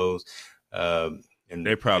some of those. And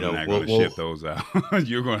They're probably not going to we'll ship those out.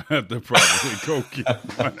 You're going to have to probably go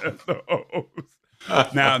get one of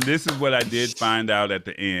those. Now, this is what I did find out at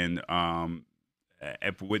the end.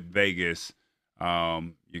 With Vegas,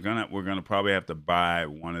 we're gonna probably have to buy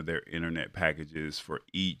one of their internet packages for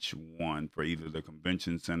each one for either the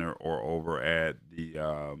convention center or over at the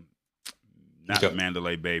not Okay.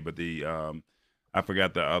 Mandalay Bay, but the I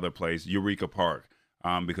forgot the other place, Eureka Park,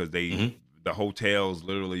 because Hmm. the hotels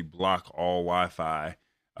literally block all Wi-Fi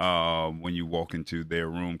when you walk into their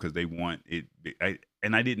room because they want it.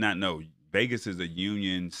 And I did not know Vegas is a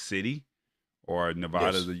union city, or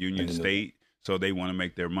Nevada is Yes, a I union didn't know that. state, so they want to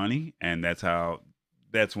make their money, and that's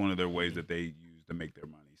one of their ways that they use to make their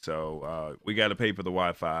money. So we got to pay for the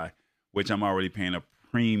Wi-Fi, which I'm already paying a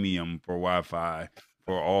premium for Wi-Fi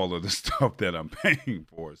for all of the stuff that I'm paying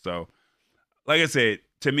for. So, like I said,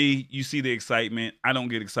 to me, you see the excitement. I don't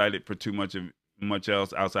get excited for too much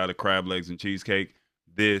else outside of crab legs and cheesecake.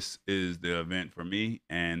 This is the event for me,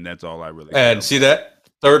 and that's all I really care And see about. that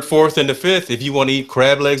third, fourth, and the fifth. If you want to eat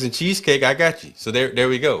crab legs and cheesecake, I got you. So there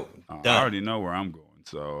we go. I Done. already know where I'm going.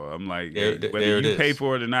 So I'm like, There, hey, there, whether there it you pay is.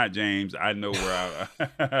 for it or not, James, I know where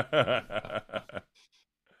I.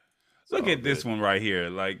 It's Look all at this good. one right here.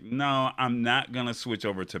 Like, no, I'm not gonna switch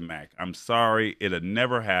over to Mac. I'm sorry, it'll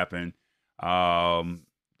never happen. Um,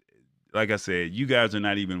 like I said, you guys are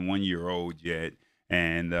not even 1 year old yet,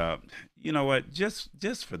 and you know what? Just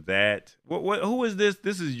for that, what? Who is this?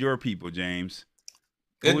 This is your people, James.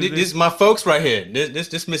 Who is This this? is my folks right here.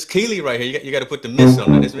 This Miss Keeley right here. You got to put the Miss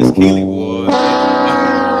on it. This Miss Keeley, boy.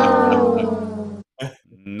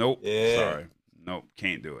 Nope. Yeah. Sorry. Nope.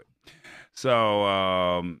 Can't do it.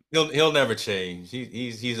 So He'll never change.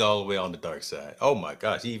 He's all the way on the dark side. Oh my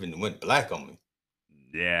gosh, he even went black on me.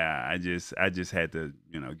 yeah, I just had to,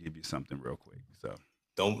 give you something real quick. So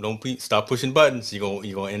Stop pushing buttons. You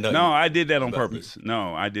gonna end up. no, I did that on You, purpose.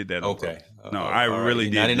 No, I did that on okay. purpose. No, I All right. really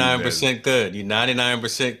You did do that. 99% good. You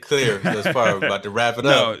 99% clear thus far. We're about to wrap it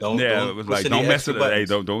No, up. Don't yeah, it don't was push like any don't mess extra it up. Hey,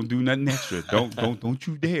 buttons. don't do nothing extra. Don't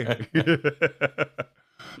you dare.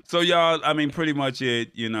 So y'all, I mean, pretty much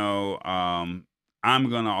it. I'm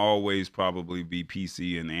gonna always probably be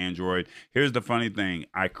PC and Android. Here's the funny thing: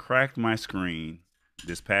 I cracked my screen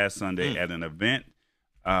this past Sunday Mm, at an event,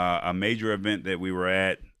 a major event that we were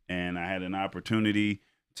at, and I had an opportunity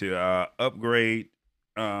to upgrade.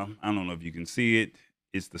 I don't know if you can see it.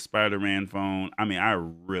 It's the Spider-Man phone. I mean, I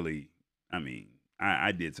mean,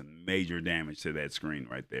 I did some major damage to that screen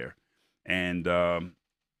right there, and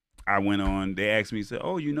I went on. They asked me, said,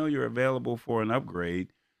 "Oh, you're available for an upgrade,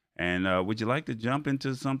 and would you like to jump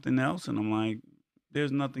into something else?" And I'm like,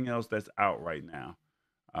 "There's nothing else that's out right now."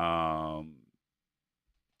 Um,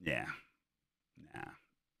 yeah,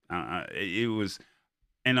 nah. It was,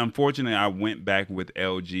 and unfortunately, I went back with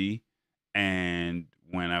LG, and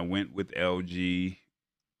when I went with LG,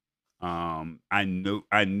 I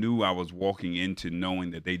knew I was walking into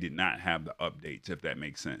knowing that they did not have the updates, if that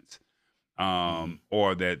makes sense, mhm.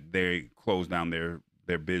 or that they closed down their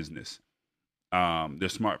business, their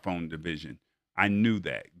smartphone division. I knew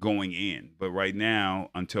that going in. But right now,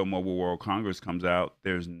 until Mobile World Congress comes out,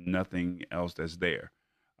 there's nothing else that's there.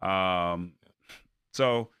 Um,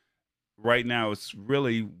 so right now, it's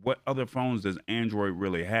really what other phones does Android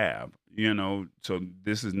really have? So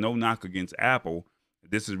this is no knock against Apple.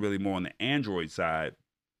 This is really more on the Android side.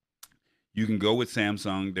 You can go with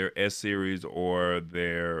Samsung, their S series or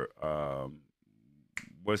their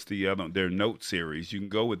what's the other their Note series. You can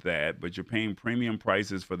go with that, but you're paying premium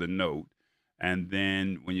prices for the Note. And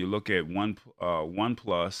then when you look at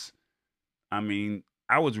OnePlus, I mean,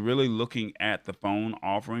 I was really looking at the phone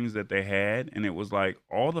offerings that they had, and it was like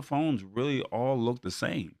all the phones really all look the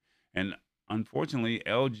same. And unfortunately,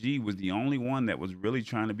 LG was the only one that was really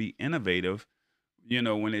trying to be innovative.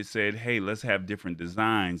 When it said, "Hey, let's have different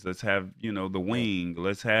designs. Let's have the Yep. wing.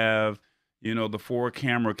 Let's have the four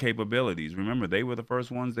camera capabilities." Remember, they were the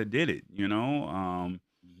first ones that did it. Mhm.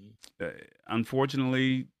 Uh,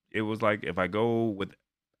 Unfortunately, it was like if I go with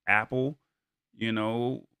Apple, you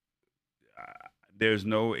know, there's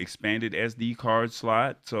no expanded SD card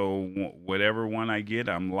slot. So whatever one I get,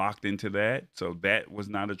 I'm locked into that. So that was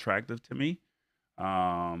not attractive to me.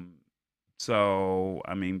 Um, so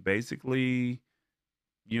I mean, basically,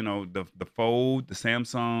 the Fold, the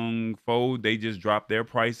Samsung Fold, they just dropped their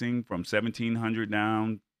pricing from 1,700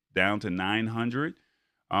 down to 900.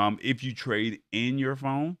 If you trade in your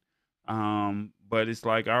phone, but it's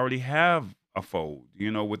like I already have a Fold,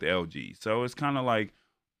 with LG, so it's kind of like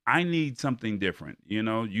I need something different. You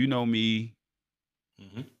know me.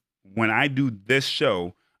 Mhm. When I do this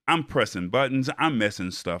show, I'm pressing buttons, I'm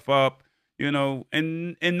messing stuff up,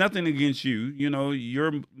 and nothing against you.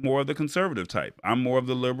 You're more of the conservative type. I'm more of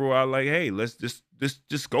the liberal. I like, hey, let's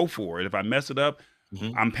just go for it. If I mess it up,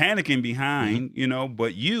 Mhm. I'm panicking Mhm. behind,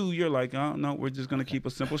 but you're like, oh no, we're just gonna keep a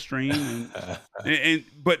simple stream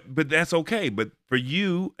but that's okay. But for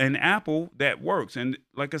you and Apple, that works. And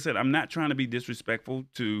like I said, I'm not trying to be disrespectful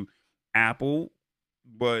to Apple,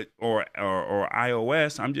 but or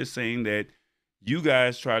iOS. I'm just saying that you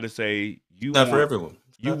guys try to say you Not for want everyone.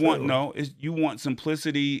 It's you not for want everyone. no, it's, you want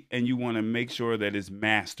simplicity and you want to make sure that it's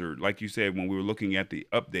mastered. Like you said when we were looking at the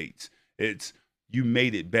updates, it's you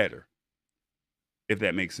made it better, if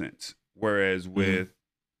that makes sense. Whereas Mhm. with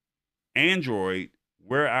Android,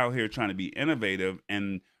 we're out here trying to be innovative,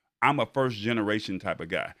 and I'm a first generation type of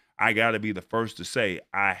guy. I got to be the first to say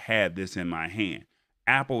I had this in my hand.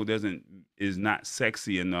 Apple doesn't is not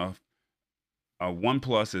sexy enough.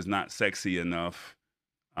 OnePlus is not sexy enough.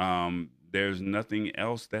 There's nothing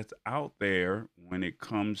else that's out there when it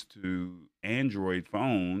comes to Android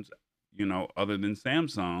phones, other than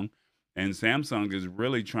Samsung. And Samsung is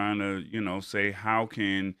really trying to, say, how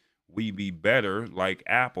can we be better like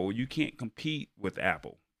Apple? You can't compete with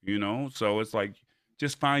Apple, So it's like,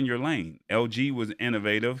 just find your lane. LG was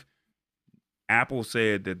innovative. Apple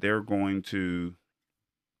said that they're going to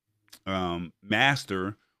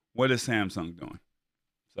master. What is Samsung doing?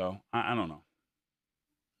 So I don't know.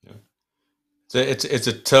 Yeah. So it's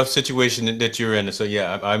a tough situation that you're in. So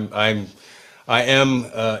yeah, I am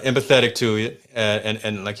empathetic to it,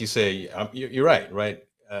 and like you say, you're right, right.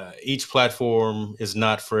 Each platform is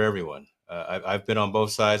not for everyone. I've been on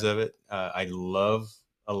both sides of it. I love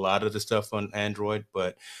a lot of the stuff on Android,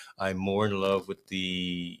 but I'm more in love with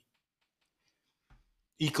the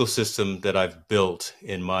ecosystem that I've built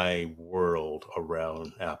in my world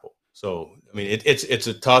around Apple. So I mean, it's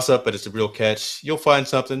a toss up, but it's a real catch. You'll find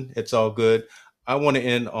something. It's all good. I want to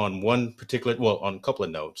end on one particular, well, on a couple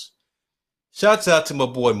of notes. Shouts out to my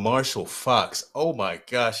boy Marshall Fox. Oh my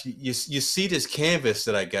gosh, you see this canvas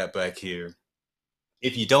that I got back here?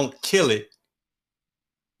 If you don't kill it,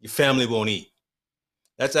 your family won't eat.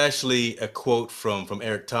 That's actually a quote from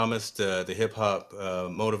Eric Thomas, the hip hop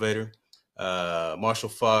motivator. Marshall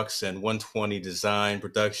Fox and 120 Design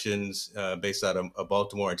Productions, based out of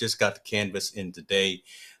Baltimore. I just got the canvas in today.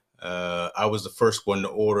 I was the first one to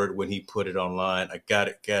order it when he put it online. I got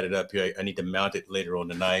it up here. I need to mount it later on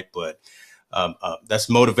tonight, but that's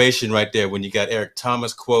motivation right there. When you got Eric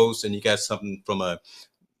Thomas quotes and you got something from a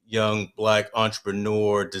young black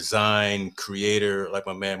entrepreneur, design creator like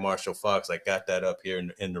my man Marshall Fox, I got that up here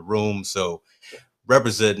in the room. So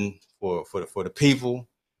representing for the people.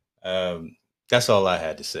 Um, that's all I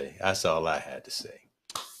had to say. That's all I had to say.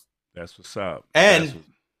 That's what's up. That's And what.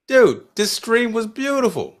 dude, this stream was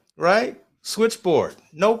beautiful, right? Switchboard,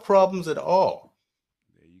 no problems at all.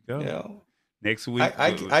 There you You go. know, Next I week,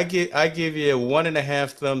 I, I give I give you a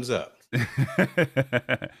 1.5 thumbs up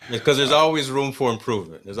because there's uh, always room for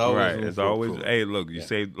improvement. There's always right. room As for always, improvement. hey, look, you Yeah.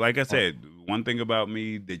 say, like I Uh, said, one thing about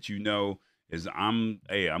me that is I'm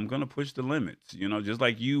gonna push the limits. Just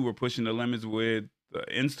like you were pushing the limits with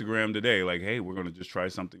Instagram today, like, hey, we're gonna just try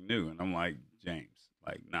something new, and I'm like, James,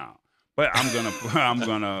 like, nah. But I'm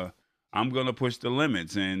gonna I'm gonna push the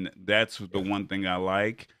limits, and that's the Yeah. one thing I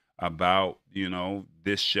like about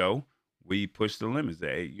this show. We push the limits.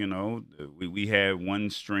 We had one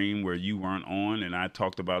stream where you weren't on, and I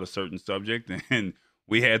talked about a certain subject, and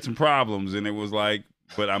we had some problems, and it was like,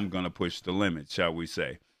 but I'm gonna push the limits, shall we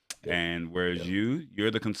say? Yep. And whereas Yep.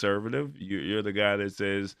 you're the conservative, you're the guy that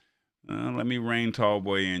says, let me rein tall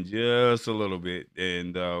boy in just a little bit,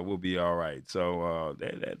 and we'll be all right. So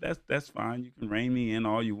that's fine. You can rein me in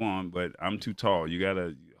all you want, but I'm too tall. You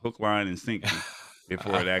gotta hook, line, and sink me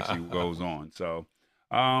before it actually goes on. So,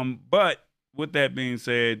 but with that being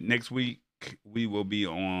said, next week we will be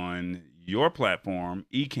on your platform,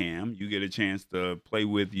 Ecamm. You get a chance to play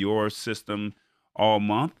with your system all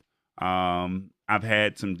month. I've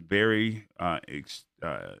had some very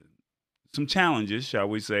some challenges, shall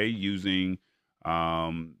we say, using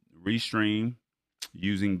Restream,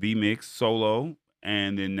 using vMix Solo,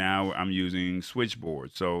 and then now I'm using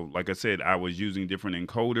Switchboard. So, like I said, I was using different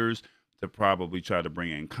encoders to probably try to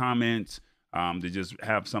bring in comments, to just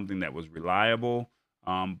have something that was reliable.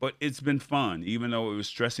 But it's been fun, even though it was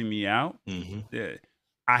stressing me out. Hmm. eh,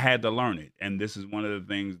 I had to learn it, and this is one of the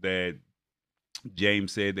things that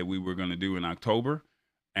James said that we were going to do in October.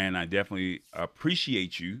 And I definitely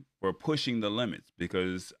appreciate you for pushing the limits,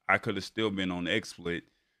 because I could have still been on XSplit,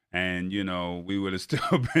 and we would have still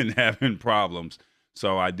been having problems.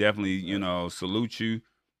 So I definitely Yep. salute you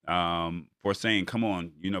for saying, come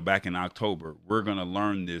on, back in October, we're going to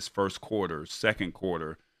learn this first quarter, second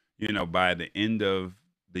quarter, by the end of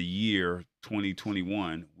the year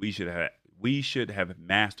 2021, we should have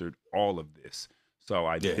mastered all of this. So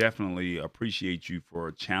I Yeah. definitely appreciate you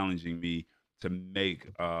for challenging me to make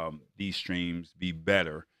these streams be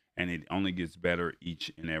better, and it only gets better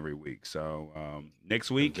each and every week. So next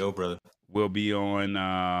There we week go, brother. we'll be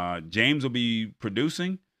on. James will be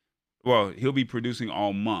producing. Well, he'll be producing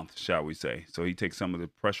all month, shall we say? So he takes some of the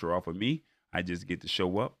pressure off of me. I just get to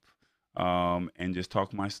show up and just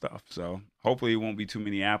talk my stuff. So hopefully it won't be too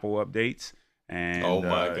many Apple updates, Oh and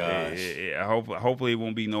my gosh. hopefully it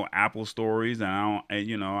won't be no Apple stories. And I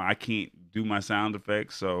don't, and, I can't do my sound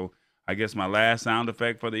effects, so I guess my last sound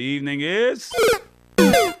effect for the evening is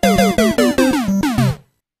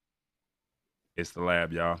it's the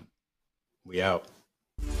lab, y'all. We out.